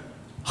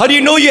 How do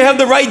you know you have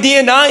the right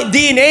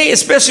DNA,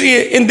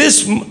 especially in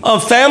this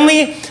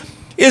family,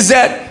 is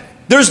that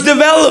there's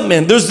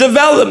development.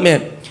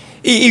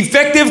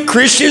 Effective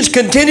Christians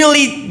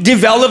continually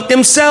develop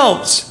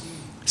themselves.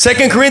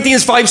 2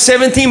 Corinthians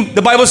 5:17,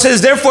 the Bible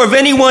says, therefore, if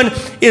anyone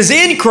is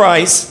in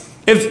Christ,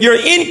 if you're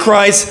in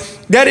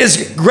Christ, that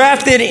is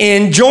grafted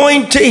in,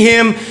 joined to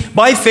him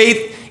by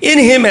faith in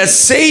him as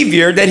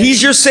Savior, that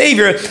he's your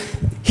Savior,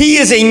 He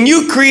is a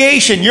new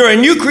creation. You're a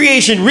new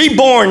creation,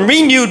 reborn,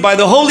 renewed by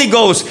the Holy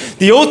Ghost.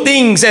 The old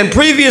things and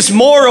previous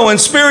moral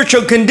and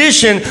spiritual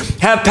condition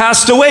have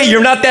passed away.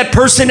 You're not that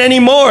person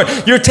anymore.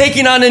 You're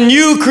taking on a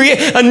new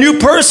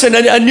person,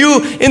 a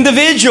new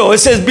individual. It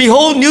says,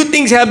 behold, new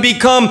things have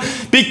become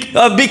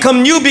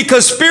new,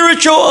 because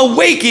spiritual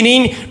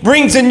awakening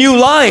brings a new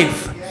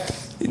life.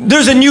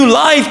 There's a new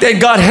life that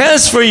God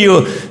has for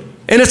you.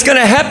 And it's going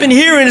to happen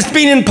here, and it's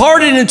being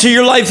imparted into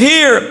your life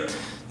here.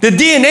 The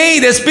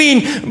DNA that's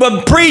being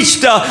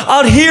preached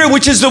out here,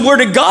 which is the Word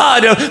of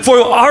God for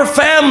our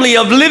family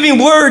of living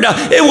Word,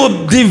 it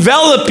will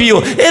develop you.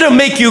 It'll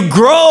make you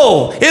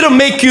grow. It'll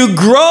make you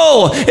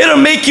grow. It'll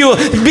make you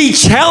be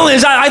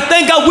challenged. I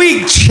thank God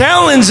we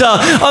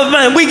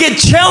we get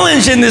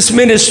challenged in this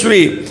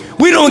ministry.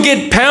 We don't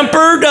get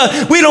pampered.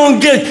 We don't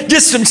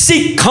just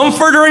seek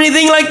comfort or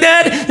anything like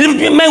that.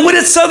 Man, what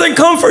did Southern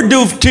Comfort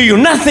do to you?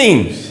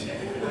 Nothing.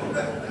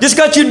 Just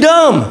got you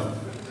dumb.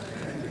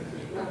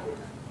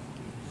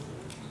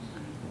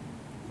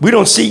 We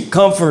don't seek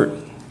comfort.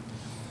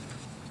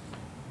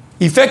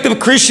 Effective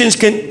Christians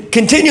can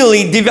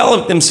continually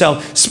develop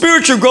themselves.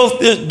 Spiritual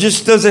growth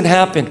just doesn't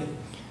happen.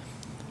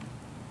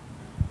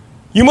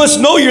 You must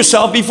know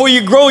yourself before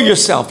you grow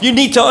yourself. You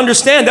need to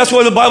understand. That's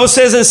why the Bible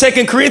says in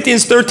 2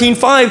 Corinthians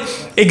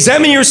 13:5,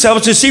 examine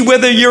yourselves to see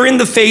whether you're in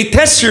the faith.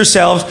 Test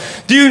yourselves.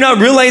 Do you not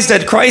realize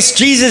that Christ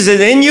Jesus is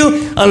in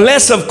you?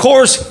 Unless, of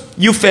course,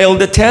 you fail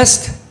the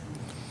test.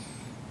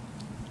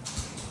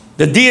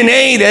 The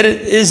DNA that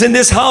is in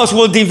this house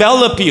will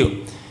develop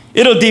you.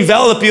 It'll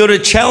develop you. It'll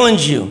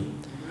challenge you.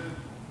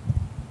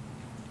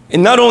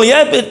 And not only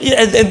that, but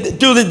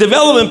through the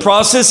development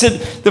process,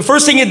 the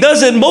first thing it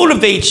does, it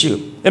motivates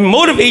you. It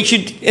motivates you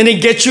and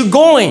it gets you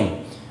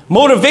going.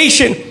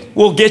 Motivation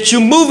will get you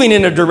moving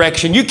in a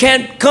direction. You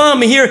can't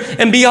come here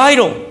and be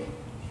idle.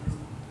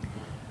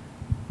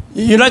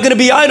 You're not going to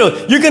be idle.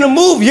 You're going to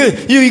move.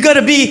 You got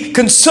to be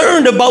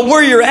concerned about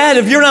where you're at.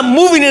 If you're not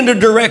moving in a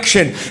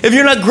direction, if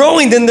you're not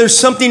growing, then there's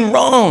something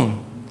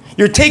wrong.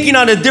 You're taking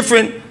on a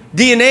different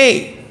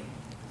DNA.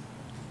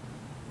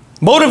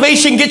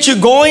 Motivation gets you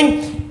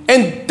going,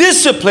 and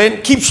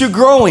discipline keeps you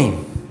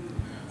growing.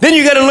 Then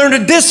you got to learn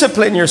to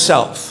discipline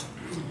yourself.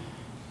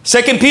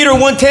 2 Peter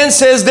 1:10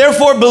 says,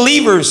 therefore,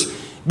 believers,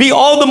 be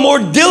all the more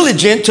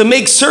diligent to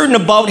make certain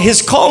about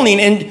his calling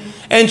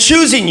and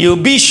choosing you.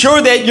 Be sure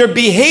that your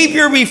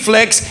behavior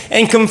reflects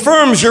and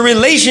confirms your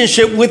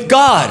relationship with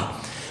God.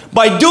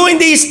 By doing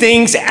these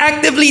things,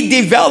 actively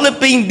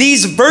developing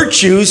these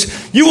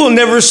virtues, you will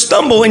never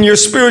stumble in your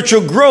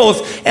spiritual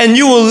growth, and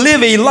you will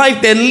live a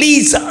life that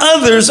leads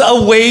others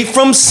away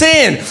from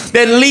sin.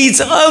 That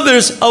leads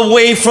others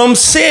away from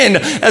sin.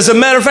 As a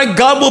matter of fact,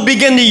 God will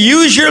begin to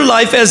use your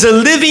life as a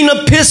living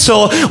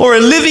epistle or a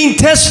living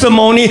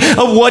testimony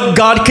of what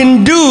God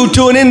can do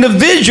to an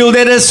individual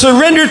that has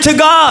surrendered to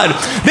God.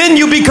 Then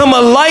you become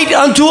a light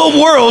unto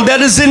a world that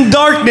is in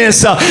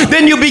darkness.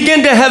 Then you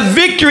begin to have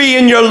victory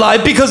in your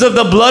life because of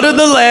the blood of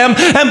the Lamb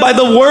and by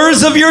the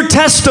words of your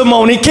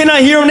testimony. Can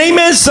I hear an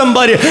amen,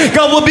 somebody?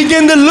 God will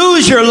begin to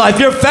lose your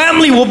life. Your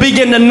family will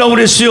begin to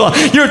notice you.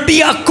 Your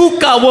tia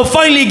Cuca will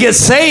finally get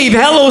saved.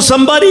 Hello,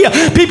 somebody.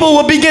 People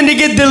will begin to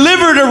get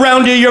delivered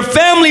around you. Your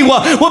family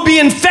will be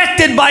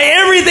infected by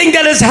everything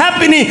that is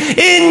happening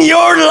in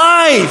your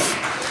life.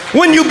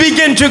 When you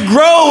begin to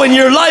grow and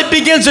your life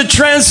begins to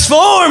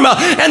transform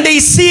and they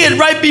see it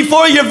right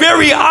before your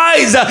very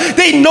eyes,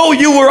 they know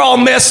you were all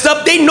messed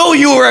up. They know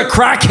you were a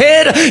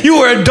crackhead. You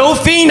were a dope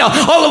fiend.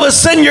 All of a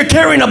sudden you're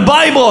carrying a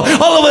Bible.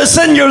 All of a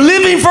sudden you're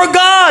living for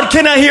God.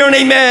 Can I hear an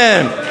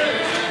amen?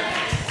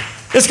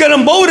 It's going to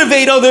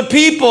motivate other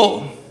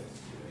people.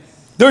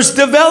 There's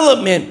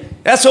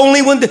development. That's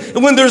only when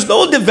there's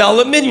no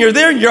development. You're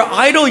there, you're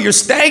idle, you're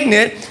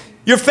stagnant.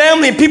 Your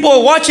family and people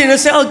are watching and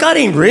say, oh, God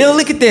ain't real.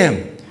 Look at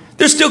them.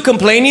 They're still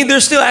complaining. They're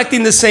still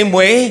acting the same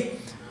way.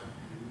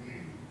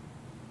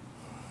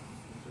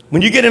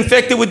 When you get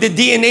infected with the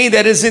DNA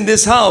that is in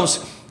this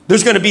house,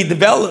 there's going to be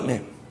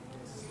development.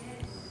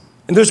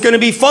 And there's going to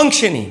be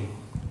functioning.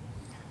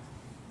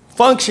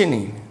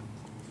 Functioning.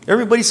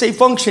 Everybody say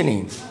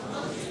functioning.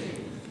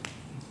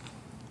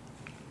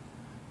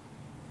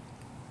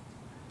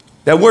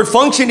 That word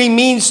functioning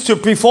means to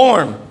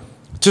perform,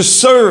 to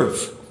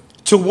serve,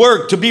 to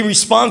work, to be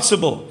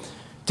responsible,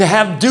 to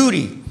have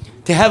duty,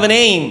 to have an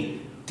aim,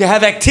 to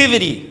have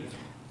activity,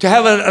 to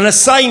have an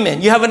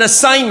assignment. You have an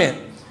assignment.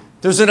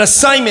 There's an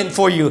assignment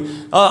for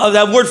you.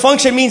 That word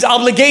function means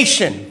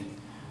obligation.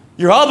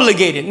 You're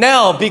obligated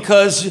now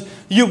because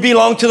you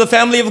belong to the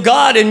family of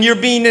God and you're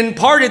being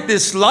imparted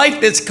this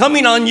life that's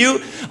coming on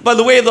you by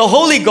the way of the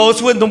Holy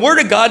Ghost with the Word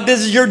of God.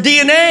 This is your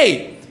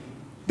DNA.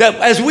 That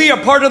as we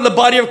are part of the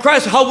body of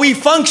Christ, how we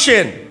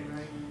function.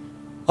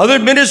 Other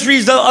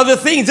ministries, other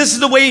things. This is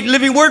the way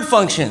Living Word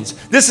functions.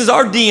 This is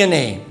our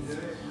DNA.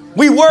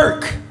 We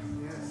work.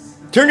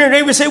 Turn to your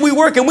neighbor and say, we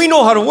work, and we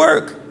know how to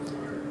work.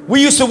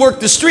 We used to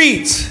work the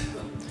streets.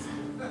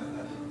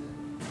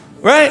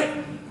 Right?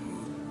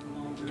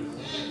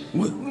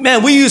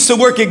 Man, we used to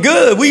work it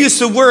good. We used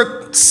to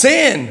work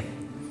sin.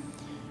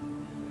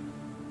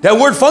 That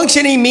word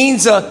functioning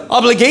means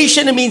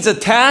obligation, it means a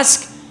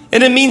task,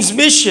 and it means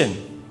mission.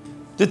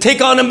 To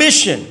take on a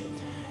mission.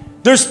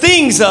 There's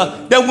things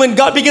that when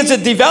God begins to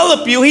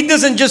develop you, He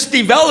doesn't just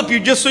develop you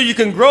just so you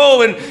can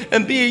grow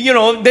and be,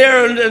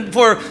 there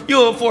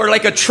for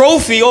like a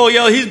trophy. Oh,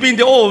 yeah,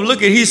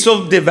 he's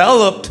so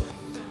developed.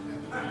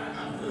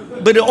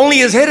 But only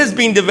his head is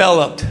being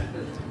developed.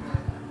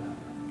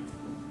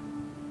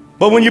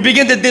 But when you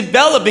begin to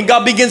develop and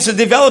God begins to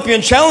develop you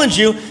and challenge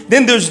you,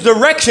 then there's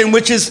direction,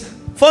 which is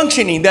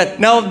functioning. That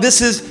now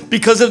this is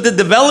because of the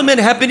development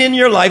happening in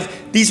your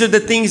life. These are the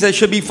things that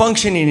should be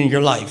functioning in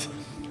your life.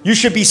 You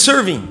should be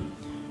serving.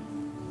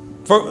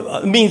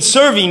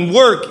 Serving,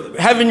 work,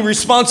 having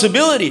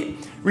responsibility.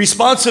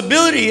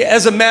 Responsibility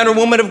as a man or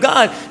woman of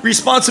God.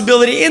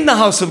 Responsibility in the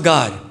house of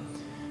God.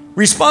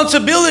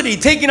 Responsibility,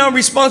 taking on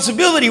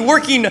responsibility,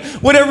 working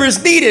whatever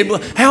is needed,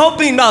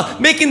 helping,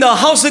 making the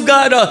house of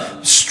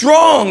God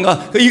strong.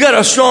 You got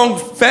a strong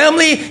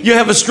family, you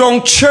have a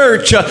strong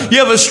church.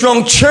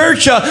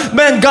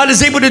 Man, God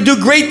is able to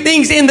do great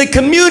things in the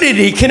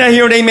community. Can I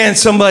hear an amen,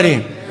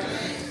 somebody?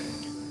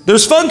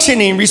 There's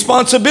functioning,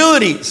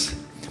 responsibilities.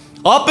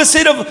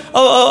 Opposite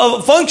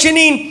of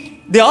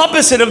functioning, the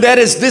opposite of that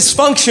is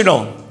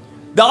dysfunctional.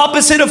 The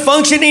opposite of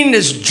functioning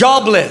is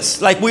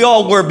jobless, like we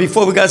all were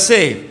before we got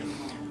saved.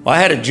 Well, I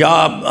had a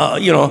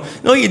job,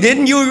 No, you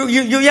didn't.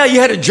 You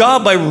had a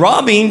job by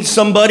robbing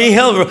somebody,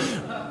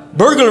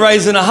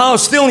 burglarizing a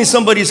house, stealing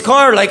somebody's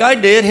car like I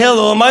did.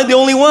 Hello, am I the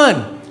only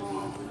one?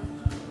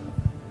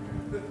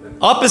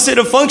 Opposite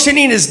of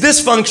functioning is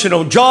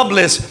dysfunctional,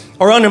 jobless,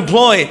 or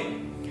unemployed.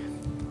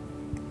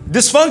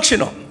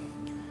 Dysfunctional.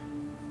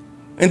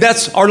 And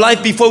that's our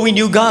life before we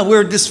knew God. We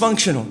were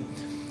dysfunctional.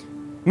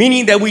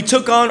 Meaning that we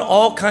took on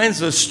all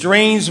kinds of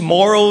strange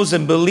morals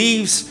and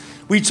beliefs.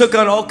 We took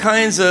on all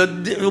kinds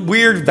of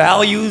weird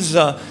values.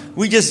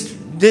 We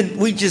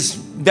just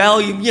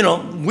value,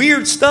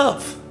 weird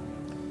stuff.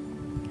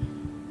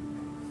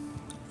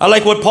 I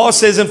like what Paul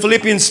says in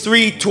Philippians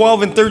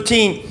 3:12 and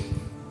 13.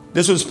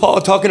 This was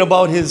Paul talking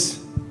about his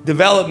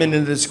development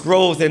and his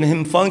growth and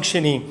him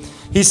functioning.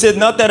 He said,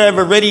 not that I've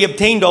already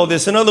obtained all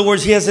this. In other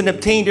words, he hasn't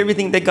obtained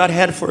everything that God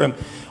had for him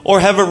or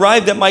have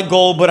arrived at my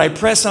goal, but I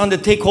press on to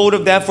take hold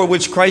of that for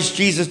which Christ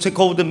Jesus took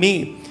hold of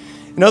me.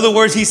 In other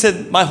words, he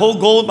said, my whole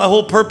goal, my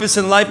whole purpose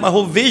in life, my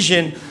whole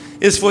vision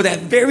is for that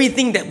very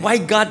thing that why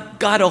God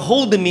got a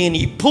hold of me and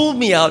He pulled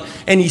me out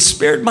and He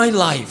spared my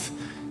life.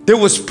 There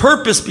was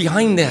purpose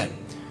behind that.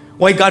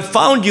 Why God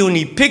found you and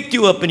He picked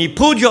you up and He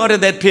pulled you out of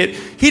that pit.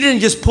 He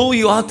didn't just pull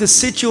you out to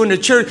sit you in the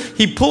church.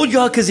 He pulled you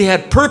out because He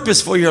had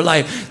purpose for your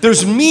life.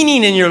 There's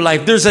meaning in your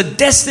life. There's a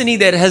destiny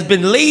that has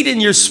been laid in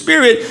your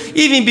spirit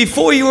even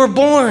before you were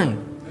born.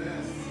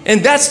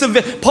 And that's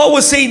Paul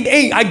was saying,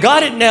 hey, I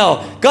got it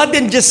now. God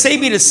didn't just save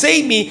me to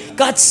save me.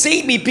 God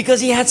saved me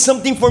because He had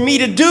something for me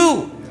to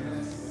do.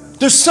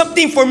 There's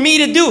something for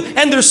me to do,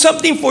 and there's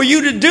something for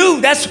you to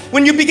do. That's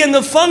when you begin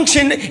to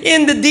function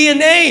in the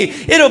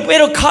DNA.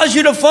 It'll cause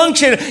you to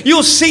function.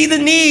 You'll see the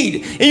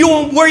need, and you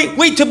won't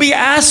wait to be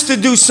asked to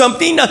do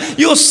something.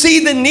 You'll see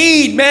the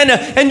need, man,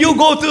 and you'll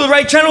go through the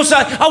right channels.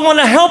 I want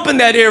to help in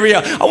that area.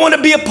 I want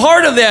to be a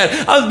part of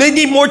that. They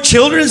need more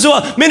children's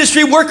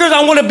ministry workers.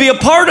 I want to be a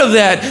part of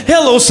that.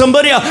 Hello,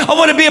 somebody. I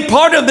want to be a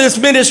part of this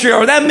ministry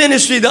or that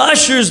ministry, the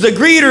ushers, the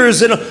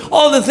greeters, and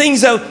all the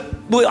things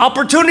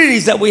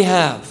opportunities that we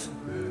have.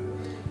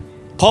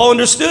 Paul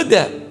understood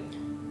that.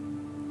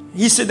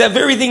 He said that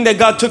very thing that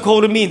God took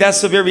hold of me,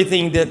 that's the very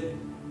thing that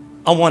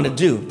I want to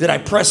do, that I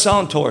press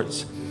on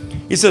towards.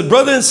 He said,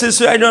 brother and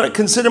sister, I don't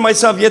consider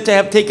myself yet to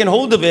have taken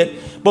hold of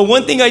it, but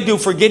one thing I do,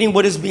 forgetting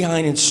what is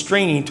behind and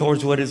straining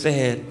towards what is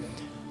ahead.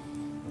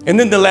 And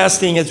then the last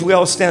thing is we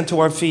all stand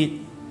to our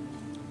feet.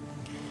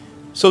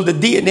 So the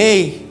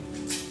DNA,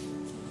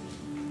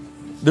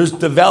 there's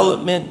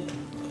development,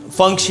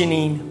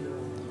 functioning,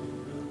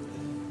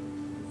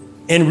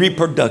 and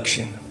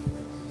reproduction.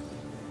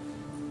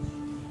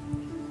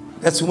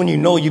 That's when you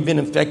know you've been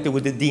infected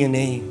with the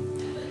DNA.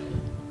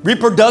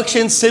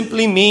 Reproduction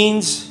simply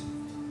means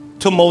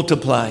to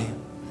multiply.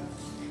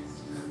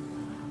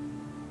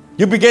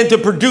 You begin to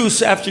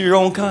produce after your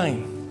own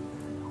kind.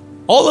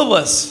 All of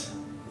us,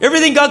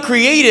 everything God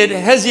created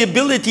has the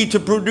ability to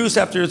produce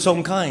after its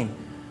own kind.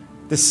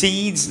 The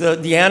seeds,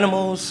 the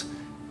animals,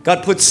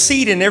 God puts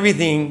seed in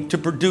everything to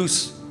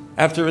produce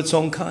after its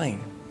own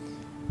kind.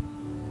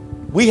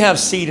 We have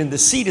seed, and the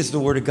seed is the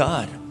Word of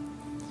God.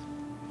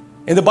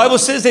 And the Bible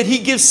says that He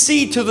gives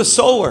seed to the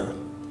sower.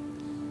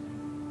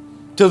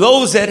 To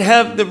those that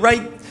have the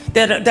right,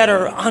 that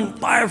are on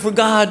fire for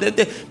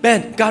God.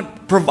 Man,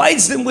 God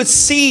provides them with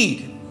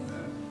seed.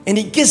 And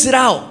He gives it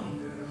out.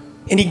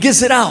 And He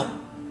gives it out.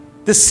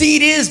 The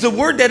seed is the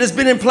word that has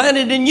been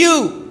implanted in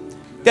you.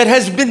 That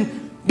has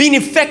been being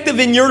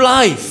effective in your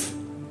life.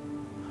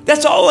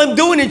 That's all I'm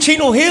doing in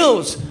Chino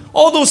Hills.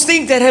 All those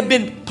things that have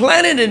been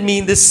planted in me,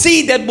 the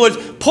seed that was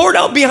poured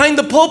out behind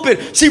the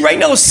pulpit. See, right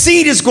now,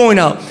 seed is going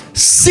out.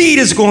 Seed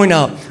is going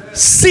out.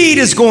 Seed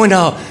is going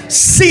out.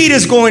 Seed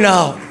is going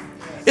out.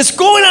 It's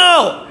going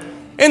out.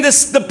 And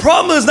the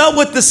problem is not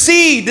with the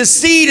seed. The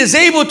seed is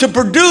able to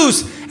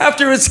produce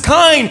after its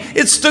kind.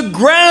 It's the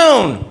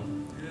ground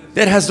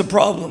that has the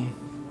problem,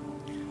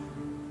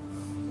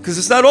 because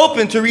it's not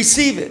open to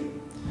receive it.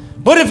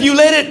 But if you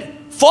let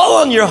it fall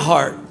on your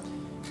heart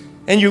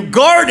and you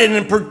guard it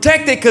and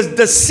protect it, because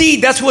the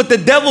seed, that's what the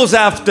devil's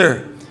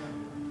after.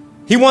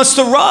 He wants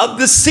to rob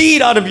the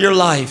seed out of your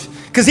life,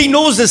 because he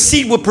knows the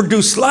seed will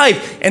produce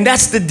life, and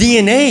that's the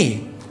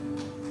DNA.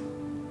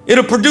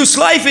 It'll produce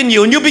life in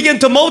you, and you'll begin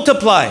to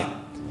multiply.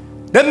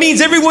 That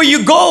means everywhere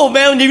you go,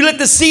 man, when you let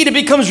the seed, it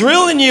becomes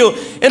real in you,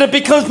 and it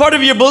becomes part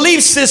of your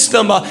belief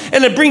system,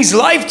 and it brings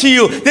life to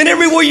you. Then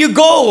everywhere you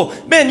go,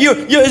 man,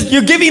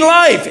 you're giving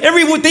life.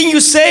 Everything you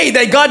say,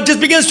 that God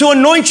just begins to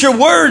anoint your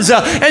words,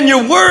 and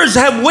your words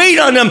have weight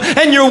on them,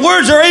 and your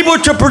words are able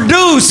to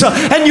produce,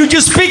 and you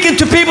just speak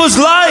into people's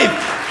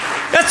life.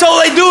 That's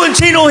all I do in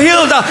Chino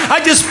Hills.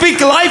 I just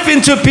speak life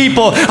into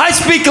people. I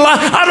speak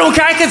life. I don't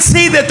care. I can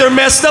see that they're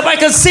messed up. I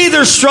can see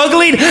they're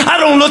struggling. I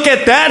don't look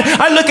at that.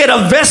 I look at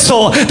a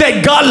vessel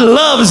that God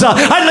loves.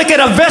 I look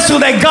at a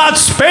vessel that God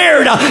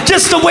spared,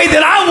 just the way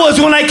that I was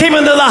when I came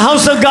into the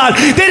house of God.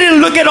 They didn't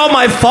look at all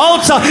my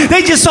faults.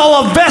 They just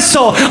saw a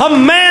vessel, a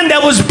man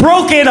that was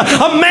broken,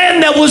 a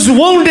man that was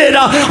wounded.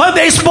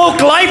 They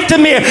spoke life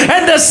to me,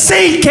 and the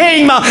seed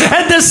came,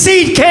 and the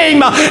seed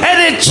came, and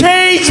it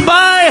changed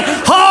my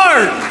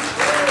heart.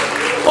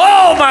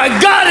 Oh my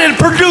God, it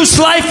produced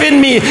life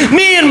in me.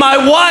 Me and my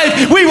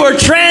wife, we were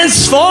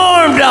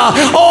transformed.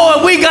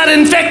 We got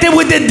infected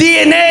with the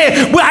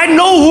DNA. I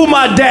know who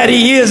my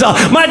daddy is.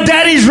 My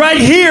daddy's right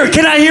here.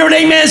 Can I hear an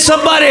amen,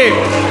 somebody?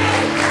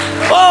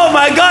 Oh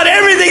my God,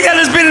 everything that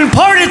has been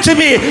imparted to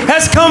me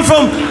has come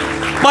from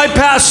my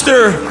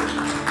pastor,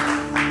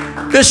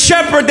 the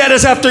shepherd that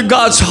is after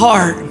God's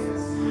heart.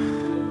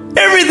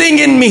 Everything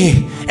in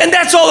me. And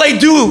that's all I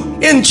do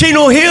in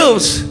Chino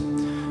Hills.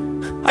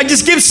 I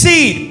just give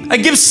seed. I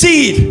give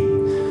seed.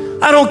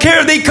 I don't care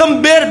if they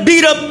come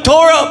beat up,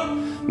 tore up,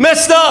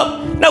 messed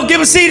up. Now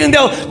give a seed and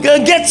they'll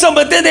get some,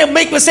 but then they'll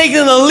make mistakes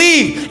and they'll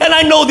leave. And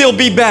I know they'll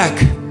be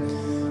back.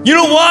 You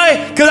know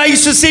why? Because I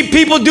used to see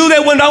people do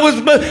that when I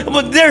was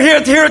there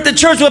here at the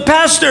church with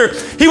Pastor.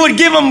 He would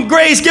give them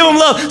grace, give them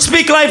love,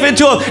 speak life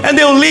into them, and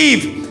they'll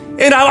leave.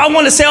 And I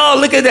want to say, oh,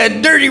 look at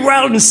that dirty,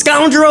 rotten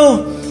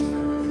scoundrel.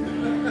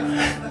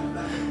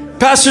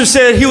 Pastor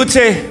said, he would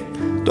say,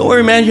 don't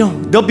worry, Manuel,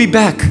 they'll be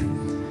back.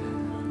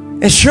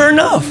 And sure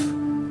enough,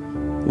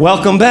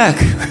 welcome back.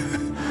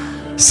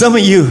 Some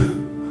of you,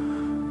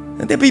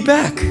 and they'll be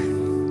back.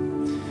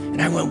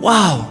 And I went,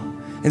 wow.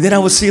 And then I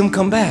would see them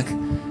come back,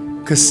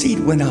 because seed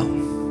went out.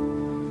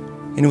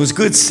 And it was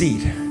good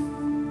seed.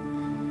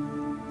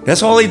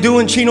 That's all I do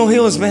in Chino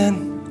Hills,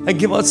 man. I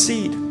give out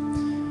seed.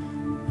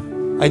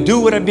 I do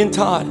what I've been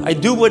taught. I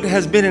do what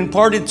has been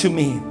imparted to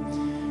me.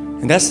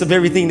 And that's the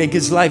very thing that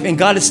gives life. And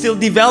God is still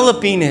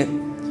developing it.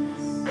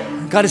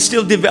 God is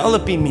still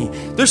developing me.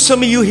 There's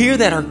some of you here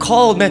that are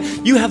called,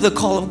 man. You have the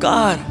call of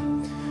God.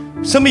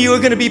 Some of you are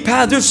going to be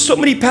pastors. There's so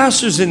many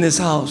pastors in this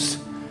house.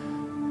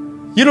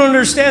 You don't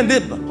understand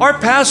that our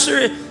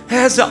pastor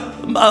has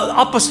an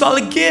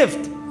apostolic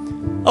gift,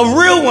 a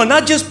real one,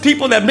 not just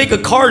people that make a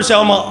card and say,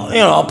 I'm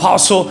a,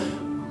 apostle.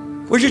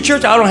 Where's your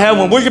church? I don't have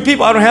one. Where's your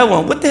people? I don't have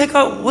one. What the heck?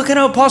 What kind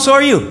of apostle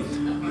are you?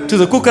 To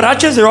the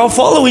cucarachas, they're all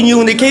following you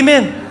when they came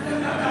in.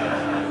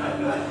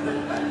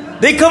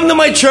 They come to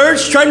my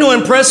church trying to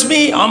impress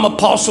me. I'm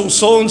apostle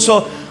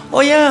so-and-so. Oh,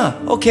 yeah,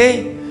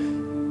 okay.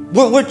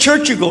 What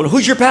church you go to?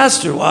 Who's your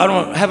pastor? Well, I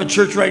don't have a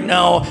church right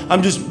now.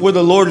 I'm just where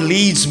the Lord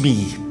leads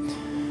me.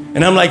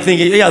 And I'm like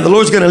thinking, yeah, the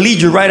Lord's going to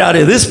lead you right out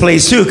of this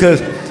place too,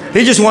 because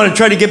they just want to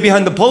try to get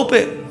behind the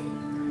pulpit.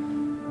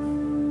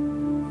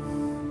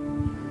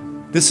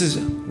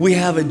 We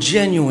have a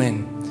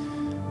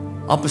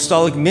genuine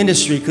apostolic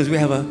ministry because we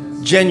have a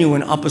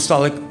genuine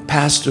apostolic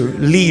pastor,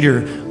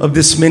 leader of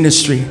this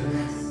ministry.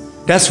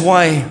 That's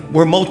why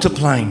we're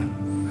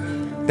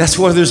multiplying. That's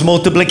why there's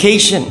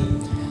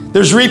multiplication.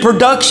 There's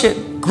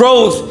reproduction,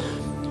 growth,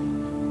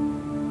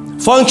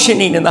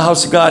 functioning in the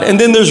house of God. And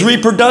then there's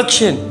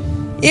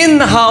reproduction in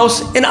the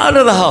house and out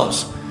of the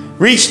house.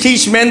 Reach,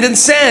 teach, mend, and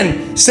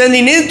send.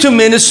 Sending into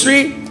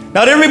ministry.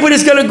 Not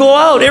everybody's going to go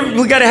out.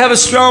 We got to have a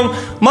strong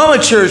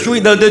mama church.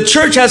 The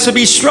church has to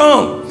be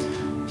strong.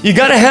 You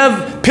got to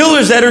have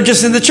pillars that are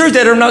just in the church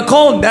that are not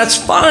called. That's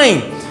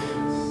fine.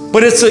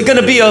 But it's going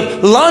to be a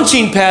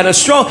launching pad, a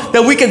strong,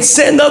 that we can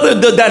send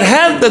others that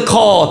have the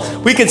call.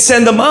 We can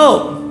send them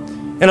out.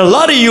 And a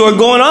lot of you are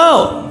going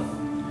out.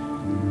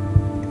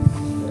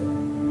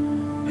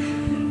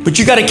 But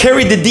you got to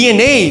carry the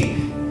DNA.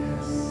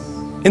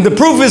 And the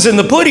proof is in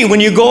the pudding when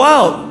you go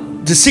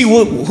out to see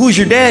who's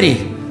your daddy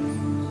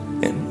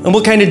and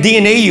what kind of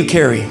DNA you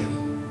carry.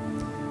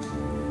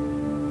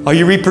 Are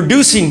you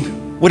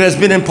reproducing what has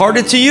been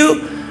imparted to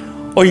you?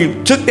 Or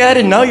you took that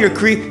and now you're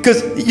creating,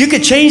 because you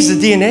could change the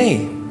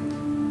DNA.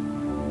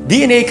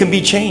 DNA can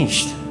be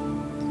changed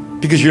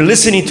because you're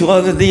listening to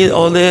all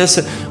this.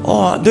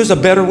 Oh, there's a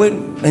better way.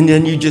 And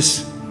then you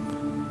just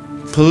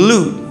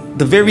pollute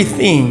the very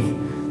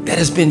thing that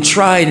has been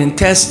tried and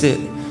tested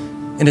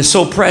And it's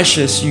so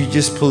precious, you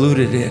just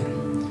polluted it.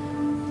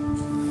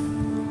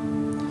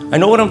 I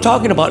know what I'm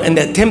talking about. And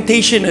that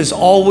temptation is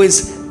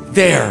always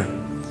there.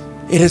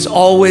 It is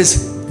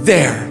always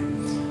there.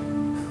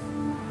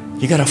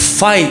 You got to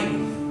fight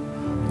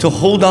to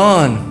hold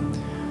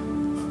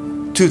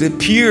on to the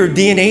pure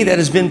DNA that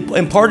has been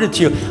imparted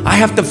to you. I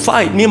have to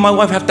fight. Me and my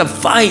wife have to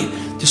fight.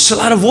 There's a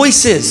lot of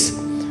voices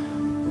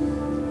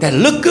that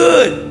look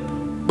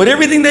good, but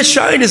everything that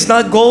shines is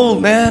not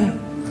gold, man.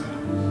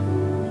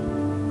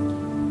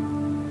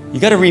 You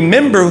got to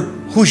remember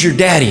who's your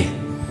daddy.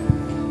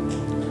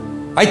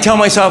 I tell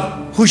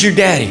myself, who's your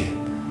daddy?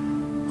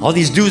 All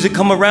these dudes that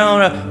come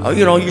around,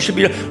 you should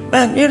be,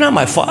 man, you're not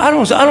my father. I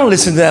don't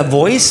listen to that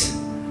voice.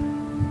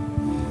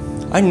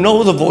 I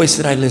know the voice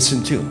that I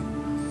listen to.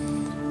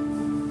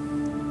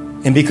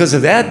 And because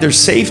of that, there's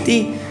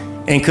safety.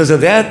 And because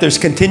of that, there's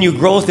continued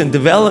growth and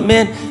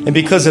development. And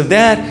because of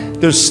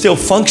that, there's still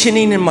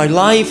functioning in my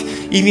life,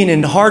 even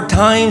in hard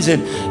times,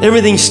 and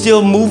everything's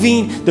still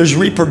moving. There's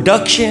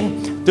reproduction.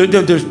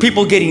 There's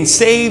people getting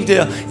saved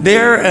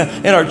there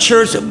in our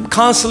church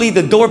constantly.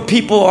 The door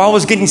people are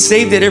always getting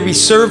saved at every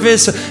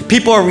service.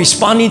 People are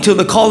responding to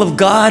the call of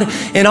God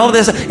and all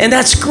this. And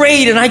that's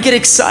great. And I get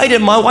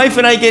excited. My wife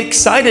and I get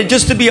excited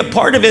just to be a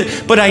part of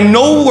it. But I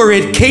know where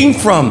it came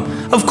from.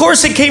 Of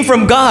course it came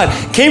from God.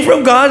 It came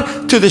from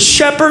God to the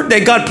shepherd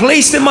that God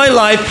placed in my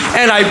life.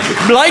 And I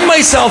light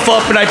myself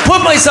up and I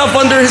put myself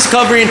under his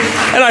covering.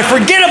 And I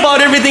forget about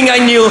everything I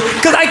knew.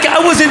 Because I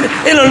was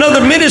in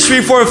another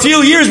ministry for a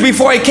few years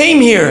before I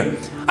came here.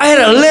 I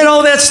had to let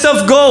all that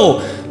stuff go.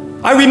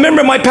 I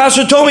remember my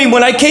pastor told me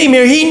when I came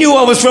here, he knew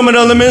I was from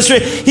another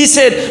ministry. He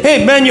said,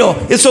 hey, Manuel,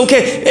 it's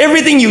okay.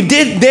 Everything you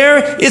did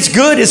there, it's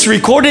good. It's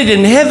recorded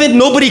in heaven.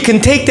 Nobody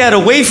can take that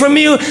away from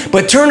you.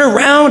 But turn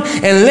around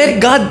and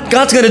let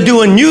God's going to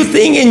do a new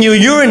thing in you.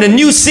 You're in a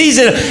new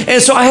season.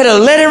 And so I had to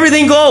let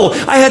everything go.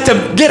 I had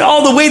to get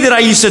all the way that I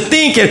used to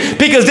think. And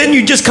because then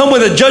you just come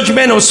with a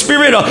judgmental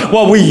spirit.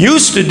 Well, we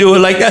used to do it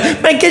like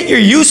that. Man, get your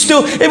used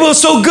to. It was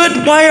so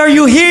good. Why are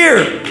you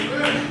here?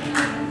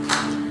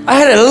 I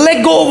had to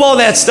let go of all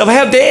that stuff. I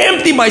had to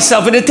empty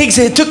myself, and it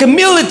took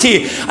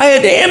humility. I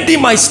had to empty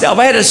myself.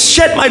 I had to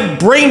shut my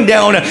brain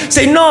down and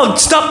say, no,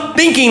 stop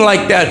thinking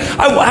like that.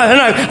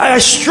 I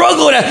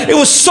struggled. It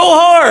was so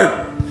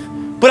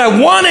hard, but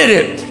I wanted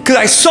it because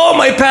I saw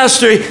my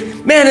pastor,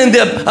 man, and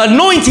the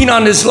anointing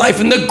on his life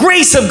and the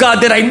grace of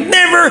God that I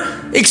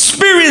never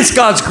experienced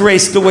God's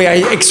grace the way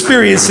I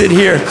experienced it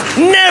here.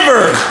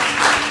 Never.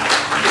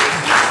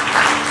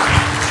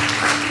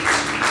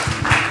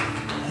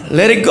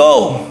 Let it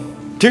go.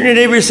 Turn your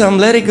neighbor and say,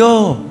 let it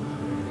go.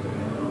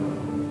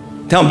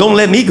 Tell them, don't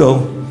let me go.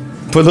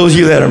 For those of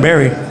you that are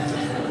married.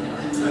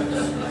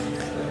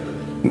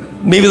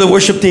 Maybe the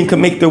worship team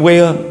can make their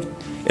way up.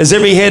 As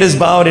every head is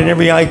bowed and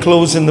every eye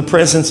closed in the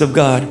presence of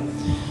God.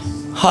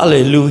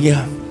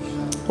 Hallelujah.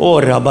 Oh,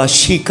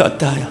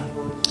 Rabashikataya.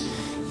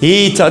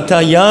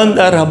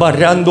 Itatayanda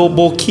Rabarando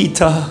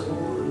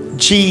Bokita.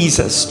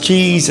 Jesus,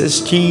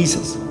 Jesus,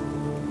 Jesus.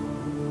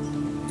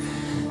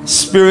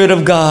 Spirit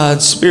of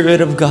God, Spirit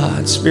of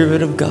God,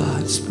 Spirit of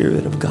God,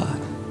 Spirit of God.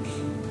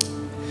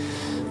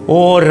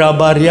 Oh,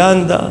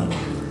 Rabarianda.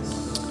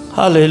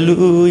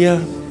 Hallelujah.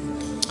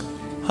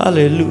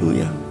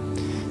 Hallelujah.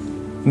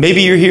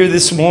 Maybe you're here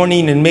this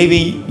morning and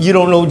maybe you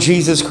don't know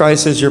Jesus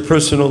Christ as your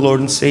personal Lord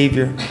and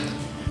Savior.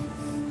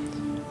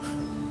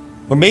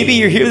 Or maybe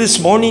you're here this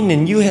morning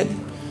and you had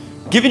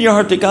given your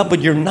heart to God, but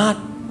you're not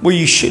where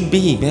you should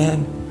be,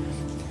 man.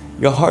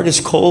 Your heart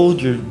is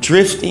cold, you're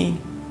drifting.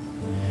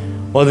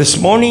 Well,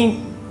 this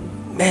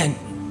morning, man,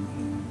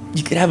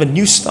 you could have a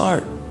new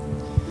start.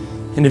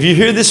 And if you're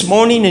here this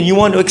morning and you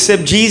want to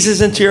accept Jesus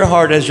into your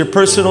heart as your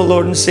personal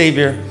Lord and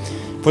Savior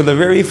for the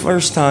very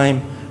first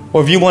time,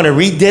 or if you want to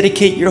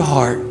rededicate your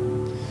heart,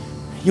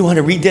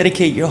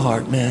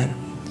 man,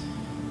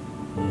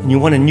 and you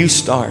want a new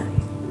start,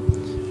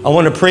 I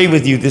want to pray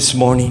with you this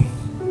morning.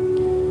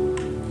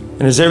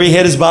 And as every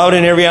head is bowed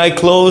and every eye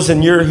closed,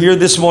 and you're here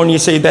this morning, you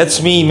say,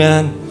 that's me,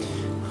 man.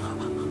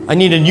 I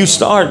need a new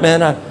start,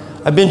 man.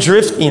 I've been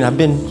drifting. I've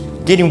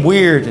been getting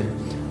weird.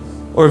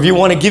 Or if you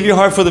want to give your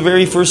heart for the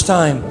very first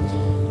time,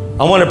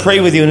 I want to pray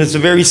with you. And it's a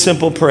very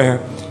simple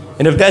prayer.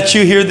 And if that's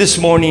you here this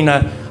morning,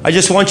 I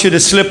just want you to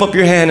slip up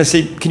your hand and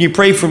say, can you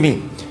pray for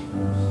me?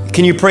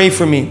 Can you pray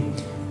for me?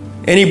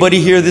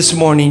 Anybody here this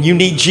morning, you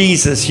need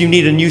Jesus. You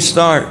need a new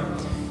start.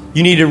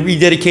 You need to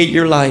rededicate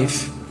your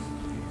life.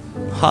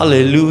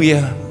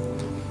 Hallelujah.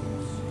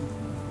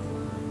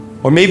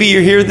 Or maybe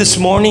you're here this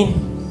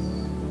morning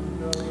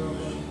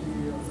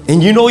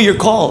and you know you're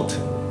called.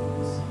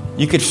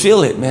 You could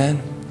feel it,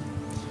 man.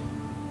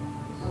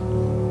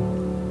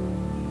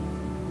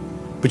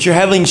 But you're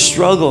having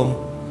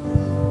struggle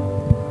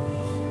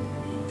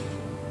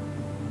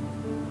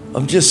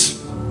of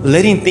just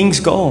letting things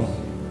go.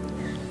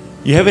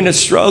 You're having a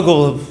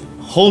struggle of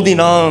holding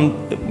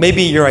on,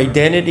 maybe your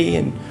identity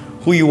and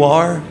who you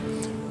are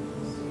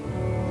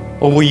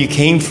or where you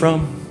came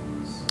from.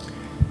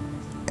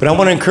 But I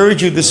want to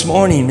encourage you this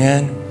morning,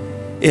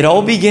 man. It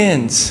all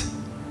begins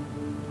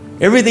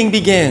Everything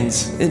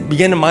begins. It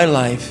began in my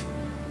life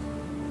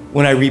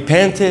when I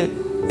repented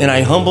and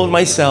I humbled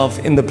myself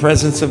in the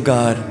presence of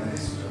God.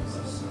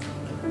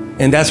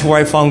 And that's where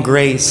I found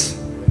grace.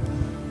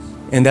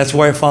 And that's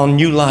where I found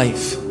new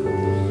life.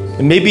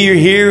 And maybe you're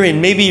here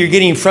and maybe you're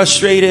getting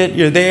frustrated.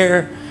 You're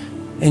there.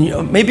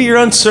 And maybe you're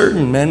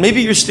uncertain, man.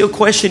 Maybe you're still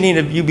questioning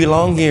if you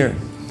belong here.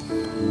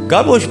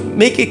 God will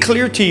make it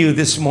clear to you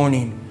this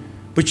morning.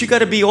 But you got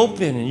to be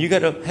open, and you got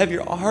to have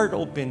your heart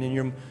open and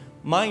your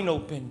mind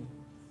open.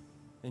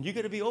 And you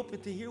got to be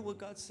open to hear what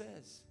God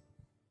says.